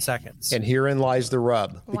 7 seconds. And herein lies the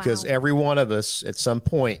rub, because every one of us at some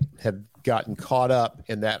point have gotten caught up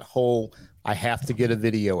in that whole I have to get a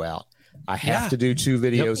video out. I have to do 2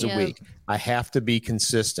 videos Yep. a week. I have to be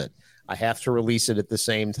consistent. I have to release it at the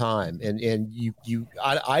same time. And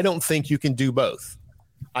I don't think you can do both.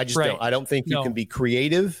 I just Right. don't. I don't think you No. can be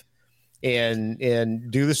creative and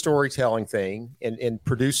do the storytelling thing and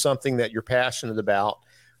produce something that you're passionate about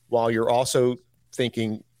while you're also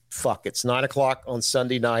thinking, fuck, it's 9:00 on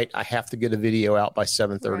Sunday night. I have to get a video out by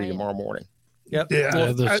 7:30 Right. tomorrow morning. Yep.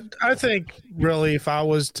 Yeah, there's- I think really, if I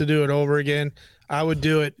was to do it over again, I would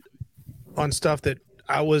do it on stuff that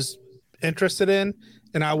I was interested in,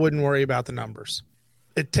 and I wouldn't worry about the numbers.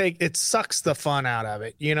 It sucks the fun out of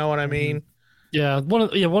it. You know what I mean? Yeah,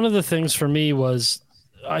 one of the things for me was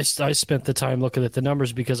I spent the time looking at the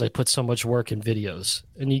numbers because I put so much work in videos,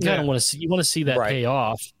 and you kind Yeah. of want to see that Right. pay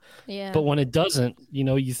off. Yeah. But when it doesn't,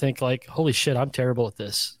 you think like, holy shit, I'm terrible at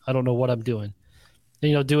this. I don't know what I'm doing.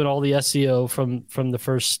 And, doing all the SEO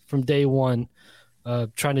from day one,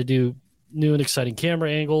 trying to do new and exciting camera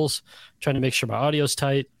angles, trying to make sure my audio's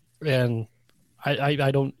tight, and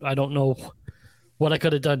I don't know what I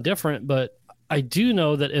could have done different, but I do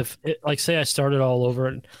know that if it, like say I started all over,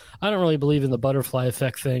 and I don't really believe in the butterfly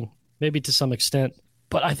effect thing, maybe to some extent,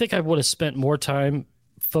 but I think I would have spent more time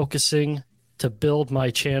focusing to build my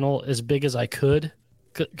channel as big as I could,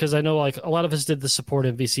 because I know like a lot of us did the support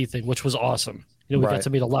MVC thing, which was awesome. We Right. got to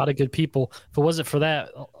meet a lot of good people. If it wasn't for that,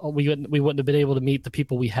 we wouldn't have been able to meet the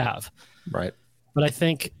people we have. Right. But I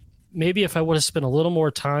think maybe if I would have spent a little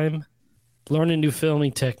more time learning new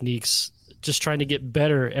filming techniques, just trying to get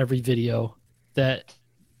better every video, that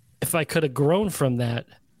if I could have grown from that,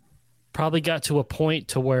 probably got to a point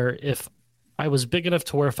to where if I was big enough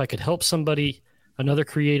to where if I could help somebody, another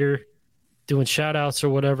creator, doing shout outs or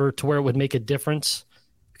whatever, to where it would make a difference.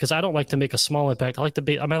 Because I don't like to make a small impact. I like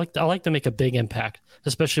to make a big impact,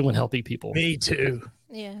 especially when helping people. Me too.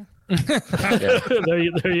 Yeah. there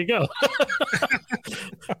you go.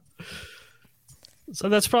 So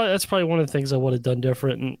that's probably one of the things I would have done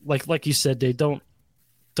different. And like you said, Dave, don't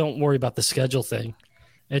worry about the schedule thing,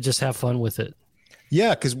 and just have fun with it.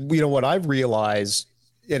 Yeah, because what I've realized,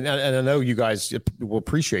 and I know you guys will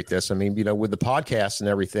appreciate this. I mean, with the podcast and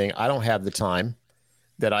everything, I don't have the time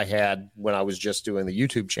that I had when I was just doing the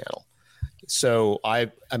YouTube channel. So I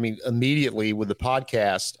mean, immediately with the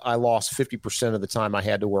podcast, I lost 50% of the time I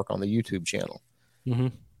had to work on the YouTube channel. Mm-hmm.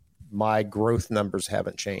 My growth numbers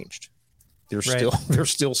haven't changed. They're Right.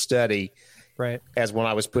 still steady Right. as when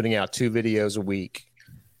I was putting out 2 videos a week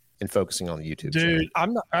and focusing on the YouTube channel. Dude,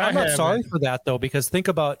 I'm not haven't. sorry for that though, because think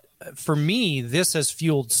about, for me, this has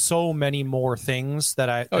fueled so many more things that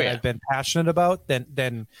I've been passionate about than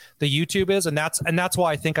the YouTube is, and that's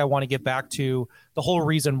why I think I want to get back to the whole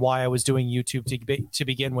reason why I was doing YouTube to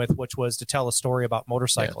begin with, which was to tell a story about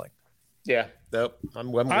motorcycling. Yeah. Nope.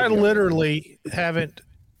 I'm with I you. literally haven't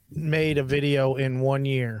made a video in 1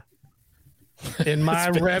 year. And my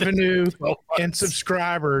revenue and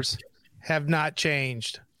subscribers have not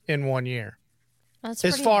changed in 1 year. That's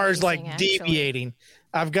As pretty far as like amazing, actually. deviating,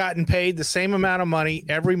 I've gotten paid the same amount of money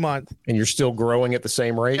every month, And you're still growing at the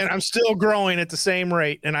same rate. and I'm still growing at the same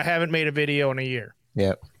rate, and I haven't made a video in a year.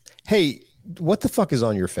 Yeah. Hey, what the fuck is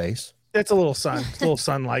on your face? It's a little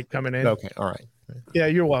sunlight coming in. Okay. All right. Yeah,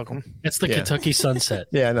 you're welcome. It's the Yeah. Kentucky sunset.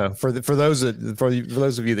 Yeah. No. For those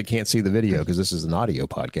of you that can't see the video, because this is an audio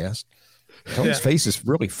podcast, Tony's Yeah. face is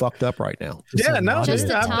really fucked up right now. Yeah, no, Just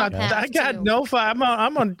dude, the I'm top half, I got too. no fire.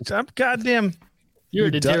 I'm goddamn. You're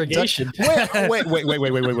in done- interrogation. Wait. Wait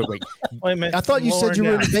a minute. I thought you said you were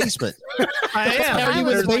in Lord, the basement. I am. I Are you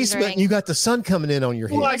was in the basement wondering. and you got the sun coming in on your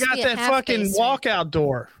head? Well, I Must got be a that half fucking basement. walkout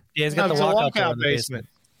door. Yeah, he's got No, the it's a walkout door walkout in the basement.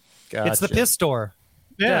 basement. It's the Gotcha. piss door.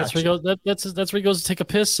 Yeah, Yeah, that's where he goes. That's where he goes to take a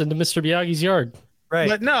piss into Mr. Miyagi's yard. Right.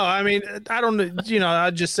 but no, I mean, I don't.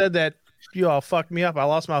 I just said that you all fucked me up. I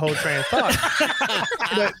lost my whole train of thought.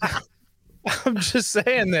 But I'm just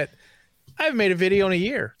saying that I've made a video in a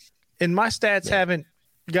year, and my stats haven't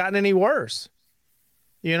gotten any worse.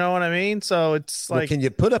 You know what I mean? So it's Well, like, can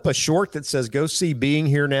you put up a short that says "Go see Being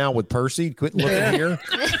Here Now" with Percy? Quit looking here.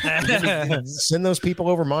 Send those people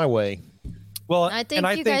over my way. Well, I think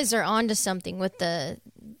and you guys are onto something with the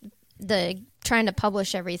trying to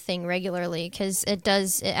publish everything regularly, because it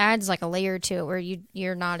adds like a layer to it where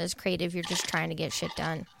you're not as creative. You're just trying to get shit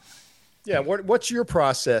done. Yeah. What's your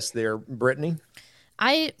process there, Brittany?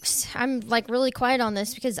 I'm like really quiet on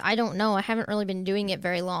this because I don't know. I haven't really been doing it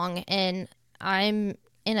very long, and I'm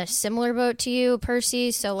in a similar boat to you,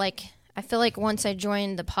 Percy. So like, I feel like once I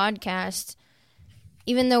joined the podcast,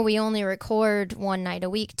 even though we only record one night a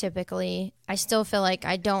week typically, I still feel like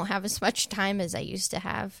I don't have as much time as I used to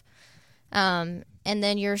have. And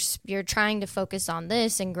then you're trying to focus on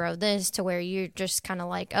this and grow this to where you're just kind of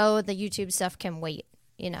like, oh, the YouTube stuff can wait,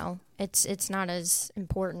 it's not as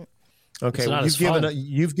important. Okay, It's not well, as fun.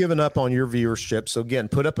 you've given up on your viewership. So again,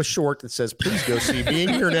 put up a short that says, "Please go see Being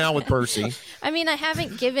Here Now with Percy." I mean, I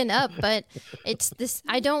haven't given up, but it's this.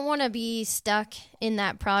 I don't want to be stuck in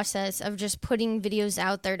that process of just putting videos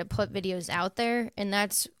out there to put videos out there, and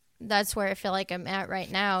that's where I feel like I'm at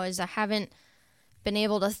right now. Is I haven't been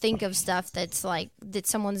able to think of stuff that's like that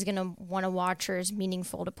someone's gonna want to watch or is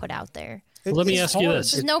meaningful to put out there. Let me ask you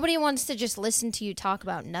this. Because nobody wants to just listen to you talk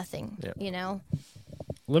about nothing. You know.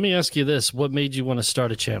 Let me ask you this. What made you want to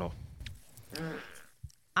start a channel?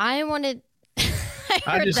 I wanted. I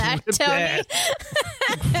I heard just that, whipped Tony. that.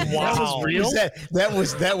 That was real?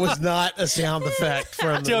 That was not a sound effect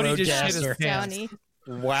from the Tony just shit his roadcaster. pants. Tony.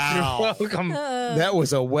 Wow, Welcome. that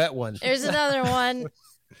was a wet one. There's another one.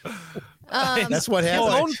 That's what His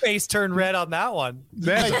happened. own face turned red on that one.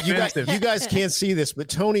 That's offensive. You guys can't see this, but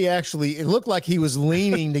Tony actually, it looked like he was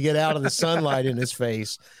leaning to get out of the sunlight in his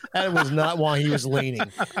face. That was not why he was leaning.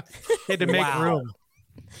 Had to make room.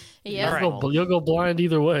 Yeah. You'll go blind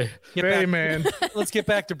either way. Get Hey, back- man. Let's get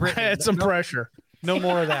back to I Brittany. had some no, pressure. no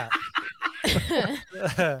more of that.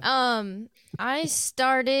 I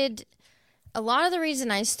started. A lot of the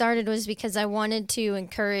reason I started was because I wanted to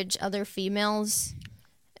encourage other females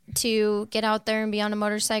to get out there and be on a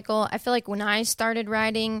motorcycle. I feel like when I started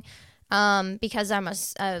riding, because I'm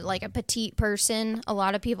like a petite person, a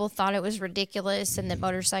lot of people thought it was ridiculous and that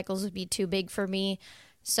motorcycles would be too big for me.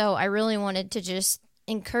 So I really wanted to just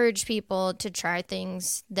encourage people to try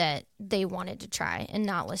things that they wanted to try and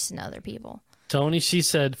not listen to other people. Tony, she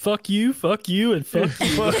said, fuck you, and fuck you.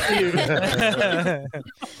 Fuck you.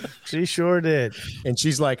 She sure did. And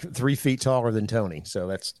she's like 3 feet taller than Tony. So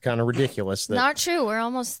that's kind of ridiculous. That Not true. We're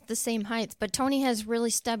almost the same height, but Tony has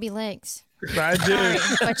really stubby legs. I do.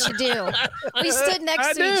 But you do. We stood next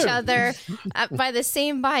I to each do. other by the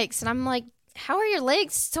same bikes, and I'm like, how are your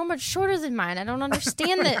legs so much shorter than mine? I don't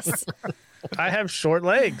understand this. I have short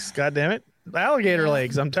legs. God damn it. Alligator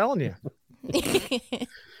legs, I'm telling you.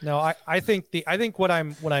 No, I think what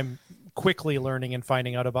I'm quickly learning and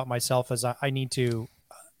finding out about myself is I need to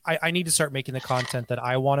start making the content that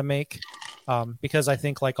I want to make, because I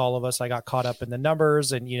think like all of us, I got caught up in the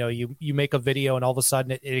numbers, and you make a video and all of a sudden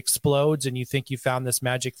it explodes and you think you found this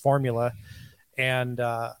magic formula, and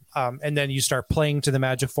then you start playing to the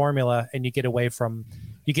magic formula and you get away from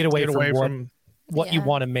what you Yeah.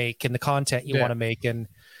 want to make and the content you Yeah. want to make. And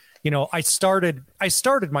I started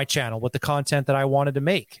my channel with the content that I wanted to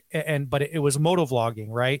make, but it was motovlogging,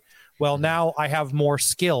 right? Well, now I have more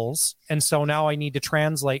skills, and so now I need to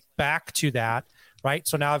translate back to that, right?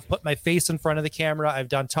 So now I've put my face in front of the camera, I've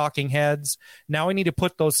done talking heads. Now I need to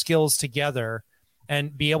put those skills together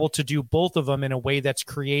and be able to do both of them in a way that's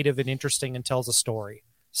creative and interesting and tells a story.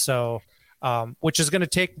 So, which is going to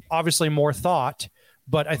take obviously more thought,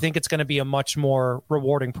 but I think it's going to be a much more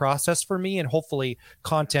rewarding process for me, and hopefully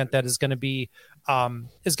content that is going to be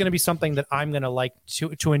something that I'm going to like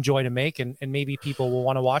to enjoy to make, and maybe people will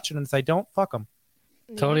want to watch it. And if they don't, fuck them.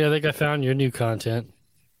 Tony, I think I found your new content.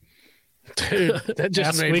 Dude, that just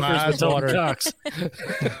Ass made my squeakers with eyes Tony water. Cox.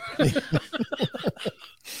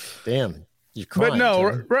 damn, you're crying. But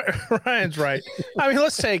no, Tony. Ryan's right. I mean,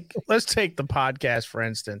 let's take the podcast for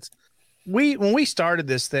instance. When we started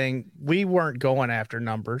this thing, we weren't going after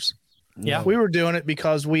numbers. Yeah. We were doing it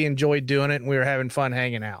because we enjoyed doing it and we were having fun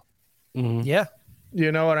hanging out. Yeah.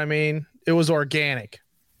 You know what I mean? It was organic.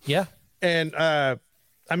 Yeah. And I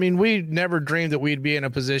mean, we never dreamed that we'd be in a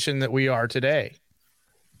position that we are today,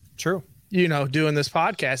 True. doing this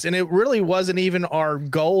podcast. And it really wasn't even our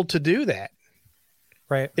goal to do that.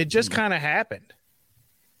 Right. It just kind of happened,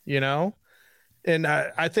 and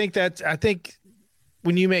I think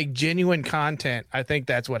when you make genuine content, I think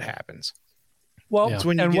that's what happens. Well, Yeah. It's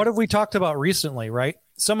when you and get- what have we talked about recently, right?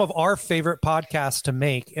 Some of our favorite podcasts to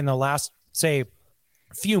make in the last, say,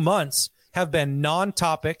 few months have been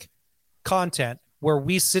non-topic content where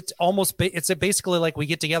we sit it's basically like we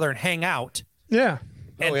get together and hang out Yeah.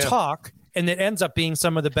 and yeah. talk, and it ends up being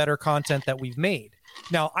some of the better content that we've made.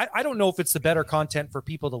 Now, I don't know if it's the better content for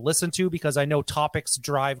people to listen to, because I know topics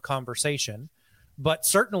drive conversation, but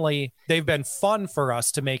certainly they've been fun for us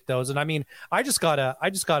to make those. And I mean, I just got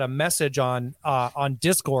a message on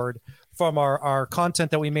Discord from our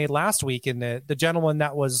content that we made last week, and the gentleman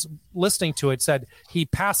that was listening to it said he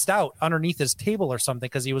passed out underneath his table or something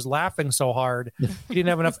because he was laughing so hard he didn't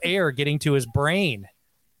have enough air getting to his brain.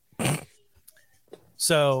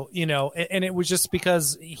 So, and it was just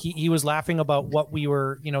because he was laughing about what we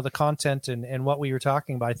were, the content and what we were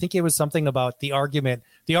talking about. I think it was something about the argument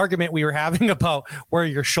we were having about where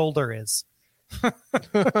your shoulder is.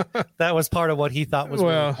 That was part of what he thought was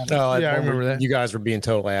Well, really No, Yeah, I remember that. You guys were being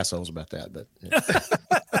total assholes about that, but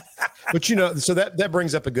but so that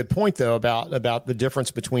brings up a good point though about the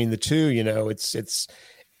difference between the two. It's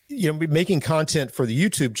making content for the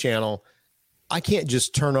YouTube channel. I can't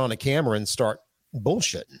just turn on a camera and start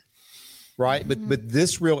bullshitting, right? But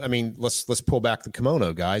this let's pull back the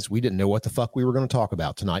kimono, guys. We didn't know what the fuck we were going to talk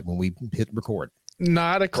about tonight when we hit record.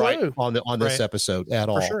 Not a clue. Right, on this episode at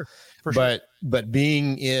all. For sure. But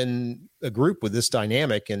being in a group with this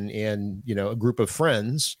dynamic and a group of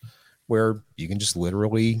friends where you can just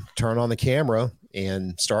literally turn on the camera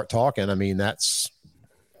and start talking. I mean, that's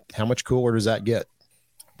how much cooler does that get?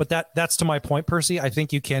 But that's to my point, Percy. I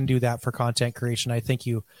think you can do that for content creation. I think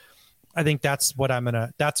that's what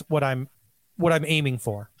I'm aiming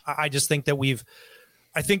for. I just think that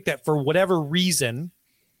I think that for whatever reason,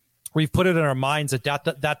 we've put it in our minds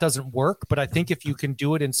that doesn't work. But I think if you can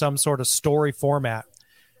do it in some sort of story format,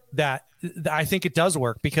 that I think it does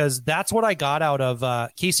work, because that's what I got out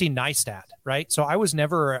of Casey Neistat, right? So I was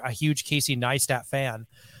never a huge Casey Neistat fan,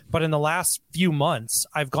 but in the last few months,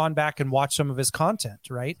 I've gone back and watched some of his content,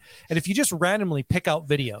 right? And if you just randomly pick out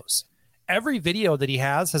videos, every video that he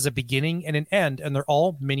has a beginning and an end, and they're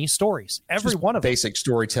all mini stories. Every one of them. Basic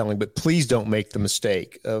storytelling, but please don't make the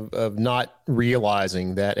mistake of not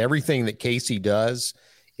realizing that everything that Casey does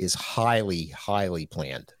is highly, highly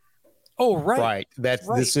planned. Oh, right. Right.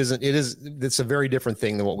 It's a very different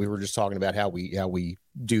thing than what we were just talking about, how we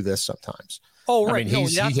do this sometimes. Oh, right. I mean,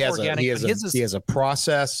 he has a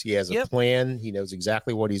process. He has a plan. He knows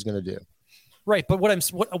exactly what he's going to do. Right, but what I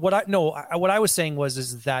was saying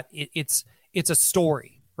is that it's a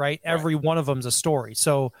story, right? Every one of them's a story.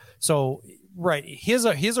 So right, his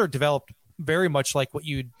are developed very much like what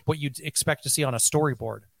you'd expect to see on a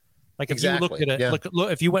storyboard. Like if you looked at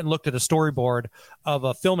if you went and looked at a storyboard of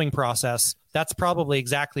a filming process, that's probably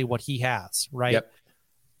exactly what he has, right? Yep.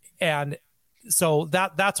 And so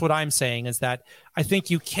that's what I'm saying, is that I think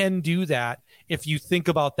you can do that if you think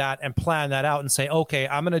about that and plan that out and say, okay,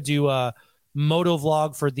 I'm going to do a moto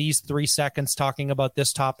vlog for these 3 seconds talking about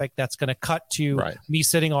this topic. That's going to cut to me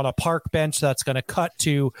sitting on a park bench. That's going to cut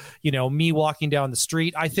to, me walking down the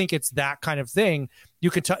street. I think it's that kind of thing. You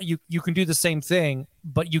can you can do the same thing,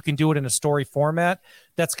 but you can do it in a story format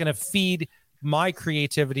that's going to feed my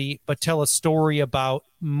creativity, but tell a story about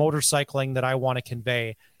motorcycling that I want to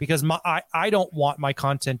convey, because I don't want my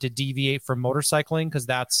content to deviate from motorcycling, because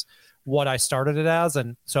that's what I started it as.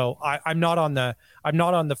 And so I'm not on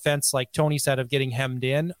the fence, like Tony said, of getting hemmed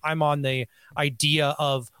in. I'm on the idea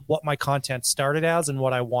of what my content started as and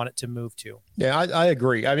what I want it to move to. Yeah, I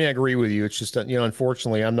agree. I mean, I agree with you. It's just that,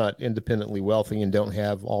 unfortunately, I'm not independently wealthy and don't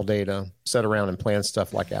have all day to sit around and plan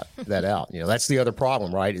stuff like that out. That's the other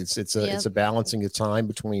problem, right? It's a balancing of time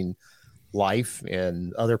between life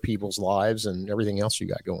and other people's lives and everything else you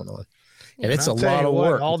got going on. And it's a lot of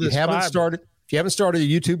work. If you haven't started a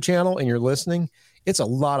YouTube channel and you're listening, it's a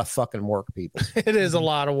lot of fucking work, people. It is a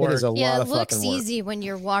lot of work. It is a lot of fucking work. It looks easy when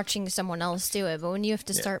you're watching someone else do it, but when you have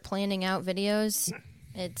to start planning out videos,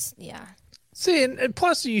 it's See, and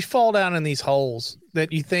plus you fall down in these holes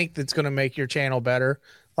that you think that's going to make your channel better.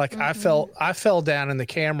 Like I fell down in the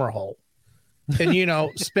camera hole, and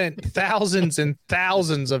spent thousands and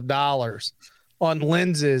thousands of dollars on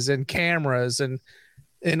lenses and cameras and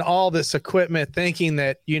all this equipment, thinking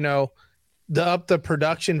that the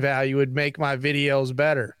production value would make my videos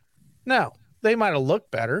better. No, they might have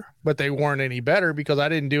looked better, but they weren't any better because I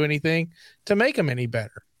didn't do anything to make them any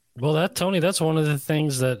better. Well, Tony, that's one of the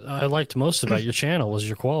things that I liked most about your channel was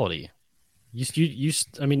your quality.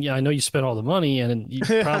 I know you spent all the money, and you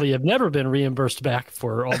probably have never been reimbursed back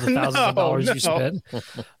for all the thousands of dollars you spent.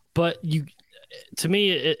 But to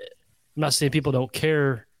me, I'm not saying people don't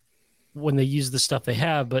care when they use the stuff they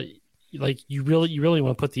have, but like you really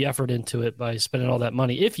want to put the effort into it by spending all that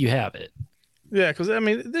money if you have it. Yeah, because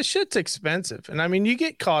this shit's expensive, and you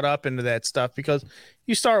get caught up into that stuff because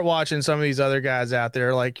you start watching some of these other guys out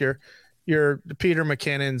there, like your Peter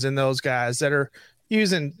McKinnons and those guys that are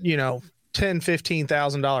using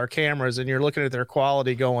 $10,000-$15,000 cameras, and you're looking at their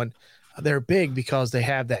quality, going, they're big because they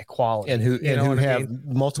have that quality, and who have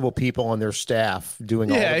multiple people on their staff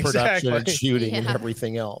doing all the production and shooting and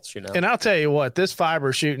everything else. And I'll tell you what, this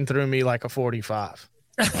fiber shooting through me like a 45.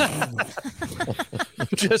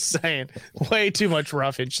 Just saying, way too much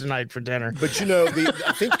roughage tonight for dinner. But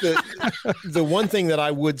I think the one thing that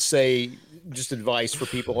I would say, just advice for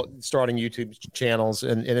people starting YouTube channels,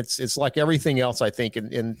 and it's like everything else, I think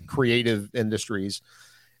in creative industries,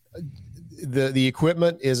 the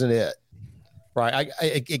equipment isn't it. Right.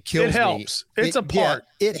 It kills me. It helps. It's a part.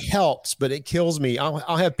 Yeah, it helps, but it kills me. I'll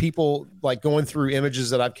have people like going through images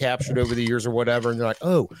that I've captured over the years or whatever. And they're like,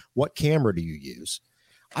 oh, what camera do you use?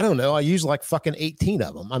 I don't know. I use like fucking 18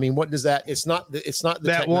 of them. I mean, what does that? It's not the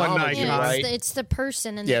that one technology, Nikon, right? It's the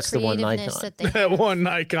person and Yes, the the one creativeness Nikon. that they that one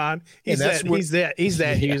Nikon. He's that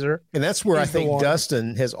user. And that's where I He's the think one.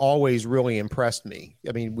 Dustin has always really impressed me.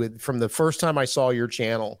 I mean, from the first time I saw your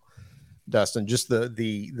channel, Dustin, just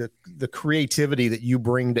the creativity that you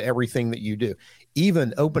bring to everything that you do,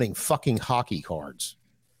 even opening fucking hockey cards.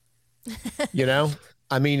 You know,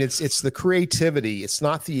 I mean, it's the creativity. It's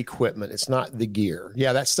not the equipment. It's not the gear.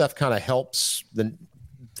 Yeah, that stuff kind of helps the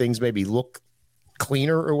things maybe look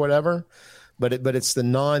cleaner or whatever. But it's the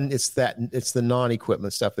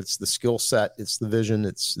non-equipment stuff. It's the skill set. It's the vision.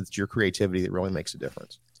 It's your creativity that really makes a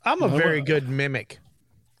difference. I'm a very good mimic.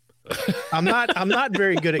 I'm not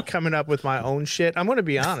very good at coming up with my own shit. I'm going to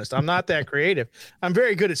be honest. I'm not that creative. I'm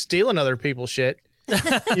very good at stealing other people's shit.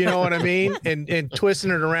 You know what I mean? And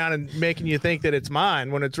twisting it around and making you think that it's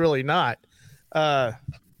mine when it's really not.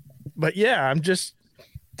 But yeah,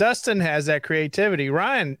 Dustin has that creativity.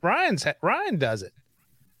 Ryan does it.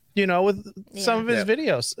 You know, with some of his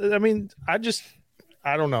videos. I mean, I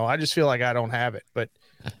don't know. I just feel like I don't have it, but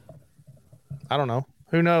I don't know.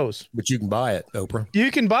 Who knows? But you can buy it, Oprah.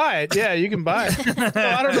 You can buy it. Yeah, you can buy it. So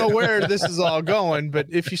I don't know where this is all going, but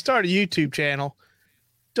if you start a YouTube channel,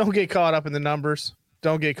 don't get caught up in the numbers.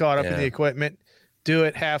 Don't get caught up in the equipment. Do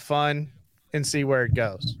it, have fun, and see where it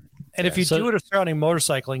goes. And if you do it surrounding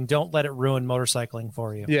motorcycling, don't let it ruin motorcycling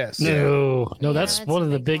for you. Yes. No, Yeah, that's one of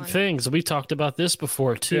the big things. We talked about this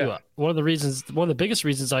before too. Yeah. One of the biggest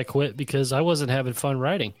reasons I quit because I wasn't having fun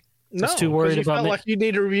riding. I was too 'cause worried you about felt like you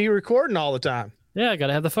need to be recording all the time. Yeah, I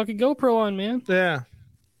gotta have the fucking GoPro on, man. Yeah.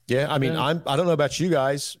 Yeah, I mean, Yeah. I don't know about you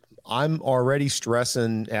guys. I'm already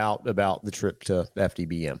stressing out about the trip to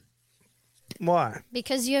FDBM Why?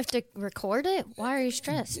 because you have to record it. Why are you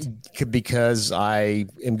stressed? because I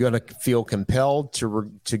am going to feel compelled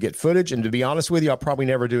to get footage. And to be honest with you, I'll probably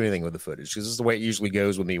never do anything with the footage because this is the way it usually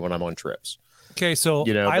goes with me when I'm on trips. Okay, so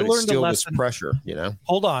You know, I but it's learned a still this lesson. pressure. You know,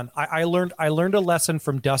 Hold on, I learned a lesson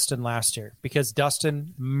from Dustin last year because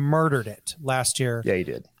Dustin murdered it last year yeah, you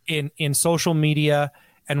did. in social media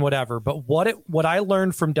and whatever. But what I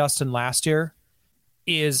learned from Dustin last year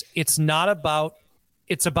is it's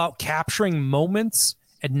about capturing moments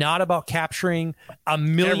and not about capturing a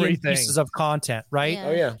million Everything. pieces of content, right? Yeah.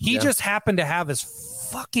 Oh yeah, He yeah. just happened to have his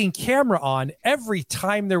fucking camera on every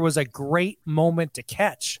time there was a great moment to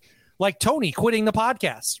catch. Like Tony quitting the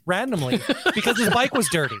podcast randomly because his bike was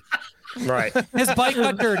dirty. right. His bike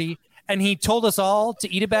got dirty and he told us all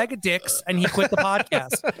to eat a bag of dicks and he quit the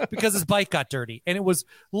podcast because his bike got dirty. And it was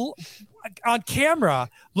on camera,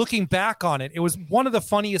 looking back on it, it was one of the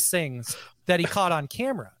funniest things that he caught on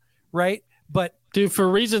camera, right? But Dude, for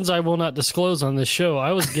reasons I will not disclose on this show,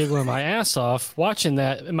 I was giggling my ass off watching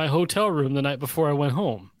that in my hotel room the night before I went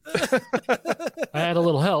home. I had a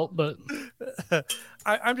little help, but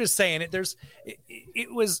I'm just saying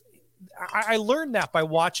I learned that by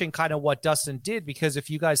watching kind of what Dustin did, because if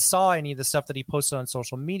you guys saw any of the stuff that he posted on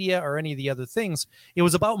social media or any of the other things, it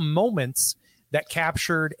was about moments that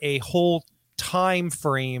captured a whole time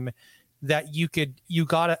frame that you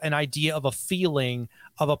got an idea of a feeling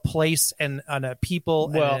of a place and a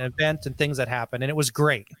people and an event and things that happened. And it was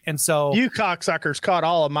great. And so You cocksuckers caught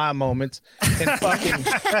all of my moments and fucking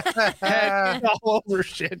had all over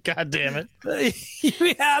shit. God damn it.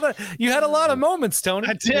 you had a lot of moments, Tony.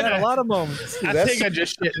 I did. You had a lot of moments. I think I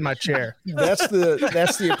just shit in my chair. That's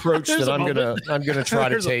the approach There's that a I'm gonna try to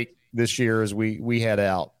There's a- take this year as we head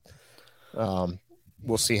out.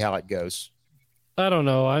 We'll see how it goes. I don't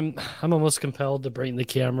know. I'm almost compelled to bring the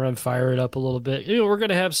camera and fire it up a little bit. You know, we're going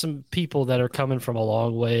to have some people that are coming from a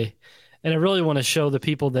long way, and I really want to show the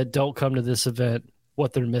people that don't come to this event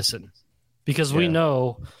what they're missing, because we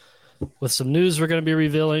know with some news we're going to be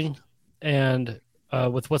revealing, and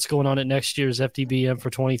with what's going on at next year's FDBM for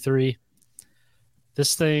 23,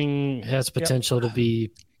 this thing has potential to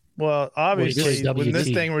be. Well, obviously, WT. when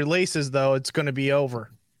this thing releases, though, it's going to be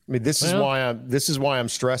over. I mean, this is why I'm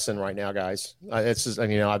stressing right now, guys.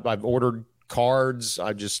 I've ordered cards.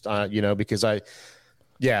 I just, because by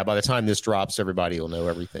the time this drops, everybody will know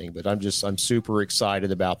everything. But I'm super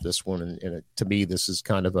excited about this one, and to me, this is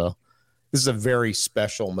a very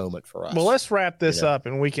special moment for us. Well, let's wrap this up,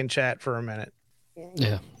 and we can chat for a minute.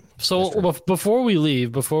 Yeah. So before we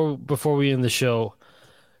leave, before we end the show,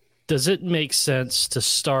 does it make sense to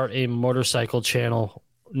start a motorcycle channel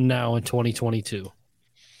now in 2022?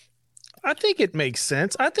 I think it makes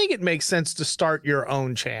sense. I think it makes sense to start your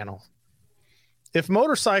own channel. If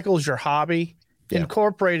motorcycle is your hobby Yeah.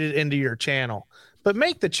 Incorporate it into your channel, but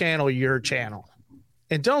make the channel your channel,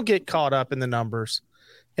 and don't get caught up in the numbers,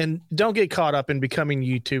 and don't get caught up in becoming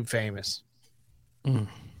YouTube famous.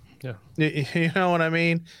 Yeah. You know what I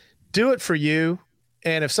mean? Do it for you.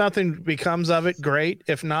 And if something becomes of it, great.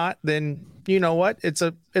 If not, then you know what? It's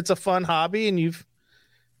a fun hobby, and you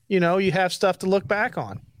have stuff to look back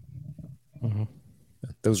on.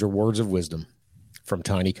 Those are words of wisdom from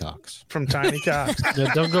Tiny Cox. From Tiny Cox.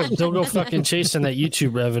 Yeah, don't go fucking chasing that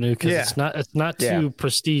YouTube revenue because it's not too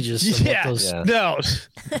prestigious. No,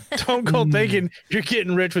 don't go thinking you're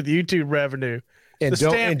getting rich with YouTube revenue. And the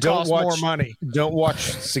don't stamp and don't costs watch more money. Don't watch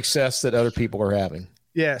success that other people are having.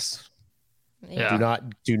 Yes. Yeah.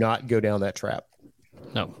 Do not go down that trap.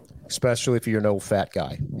 No. Especially if you're an old fat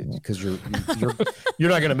guy, because you're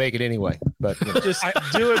not going to make it anyway. But Just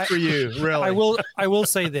do it for you. Really. I will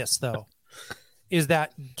say this though, is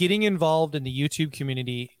that getting involved in the YouTube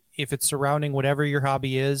community, if it's surrounding whatever your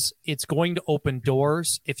hobby is, it's going to open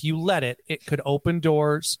doors. If you let it, it could open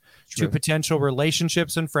doors to potential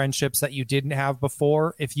relationships and friendships that you didn't have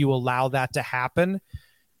before. If you allow that to happen,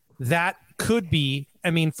 that could be,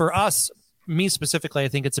 I mean, for us, me specifically, I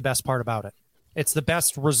think it's the best part about it. It's the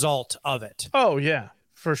best result of it. Oh yeah,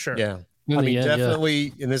 for sure. yeah, I mean,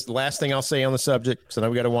 definitely. And this is the last thing I'll say on the subject, because I know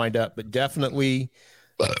we got to wind up. But definitely,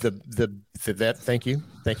 thank you.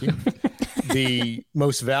 The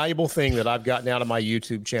most valuable thing that I've gotten out of my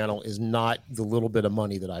YouTube channel is not the little bit of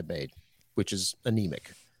money that I made, which is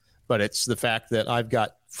anemic, but it's the fact that I've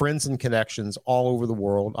got friends and connections all over the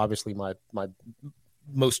world. Obviously, my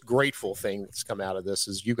most grateful thing that's come out of this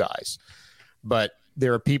is you guys, but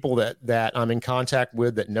there are people that I'm in contact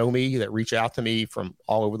with that know me, that reach out to me from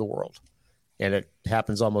all over the world, and it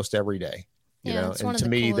happens almost every day. You know, and to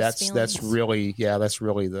me, that's really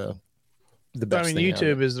the best. I mean, thing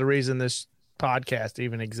YouTube is the reason this podcast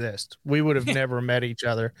even exists. We would have never met each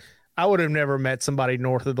other. I would have never met somebody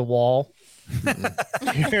north of the wall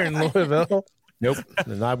here in Louisville. Nope,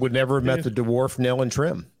 and I would never have met the dwarf Nell and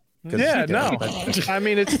Trim. Yeah, no. I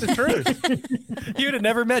mean, it's the truth. You'd have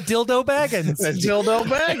never met Dildo Baggins. Dildo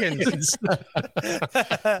Baggins.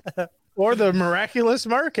 Or the miraculous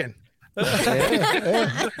Merkin.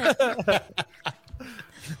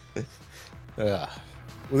 Well,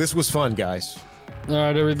 this was fun, guys. All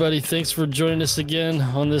right, everybody. Thanks for joining us again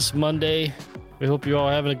on this Monday. We hope you're all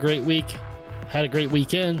having a great week. Had a great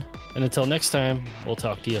weekend. And until next time, we'll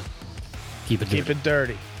talk to you. Keep it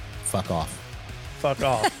dirty. Fuck off. Fuck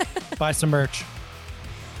off. Buy some merch.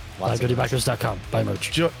 BuyDirtyBikers.com. Buy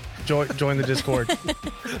merch. Join the Discord.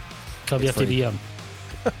 Come to FTBM.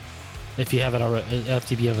 If you haven't already,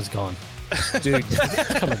 FTBM is gone. Dude.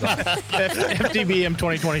 FTBM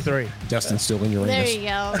 2023. Dustin's still in your There anus.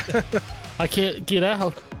 you go. I can't get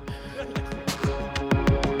out.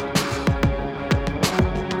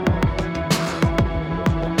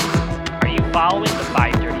 Are you following the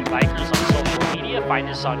 5 Dirty Bikers on social media? Find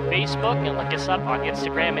us on Facebook and look us up on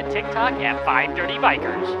Instagram and TikTok at 5 Dirty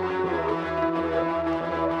Bikers.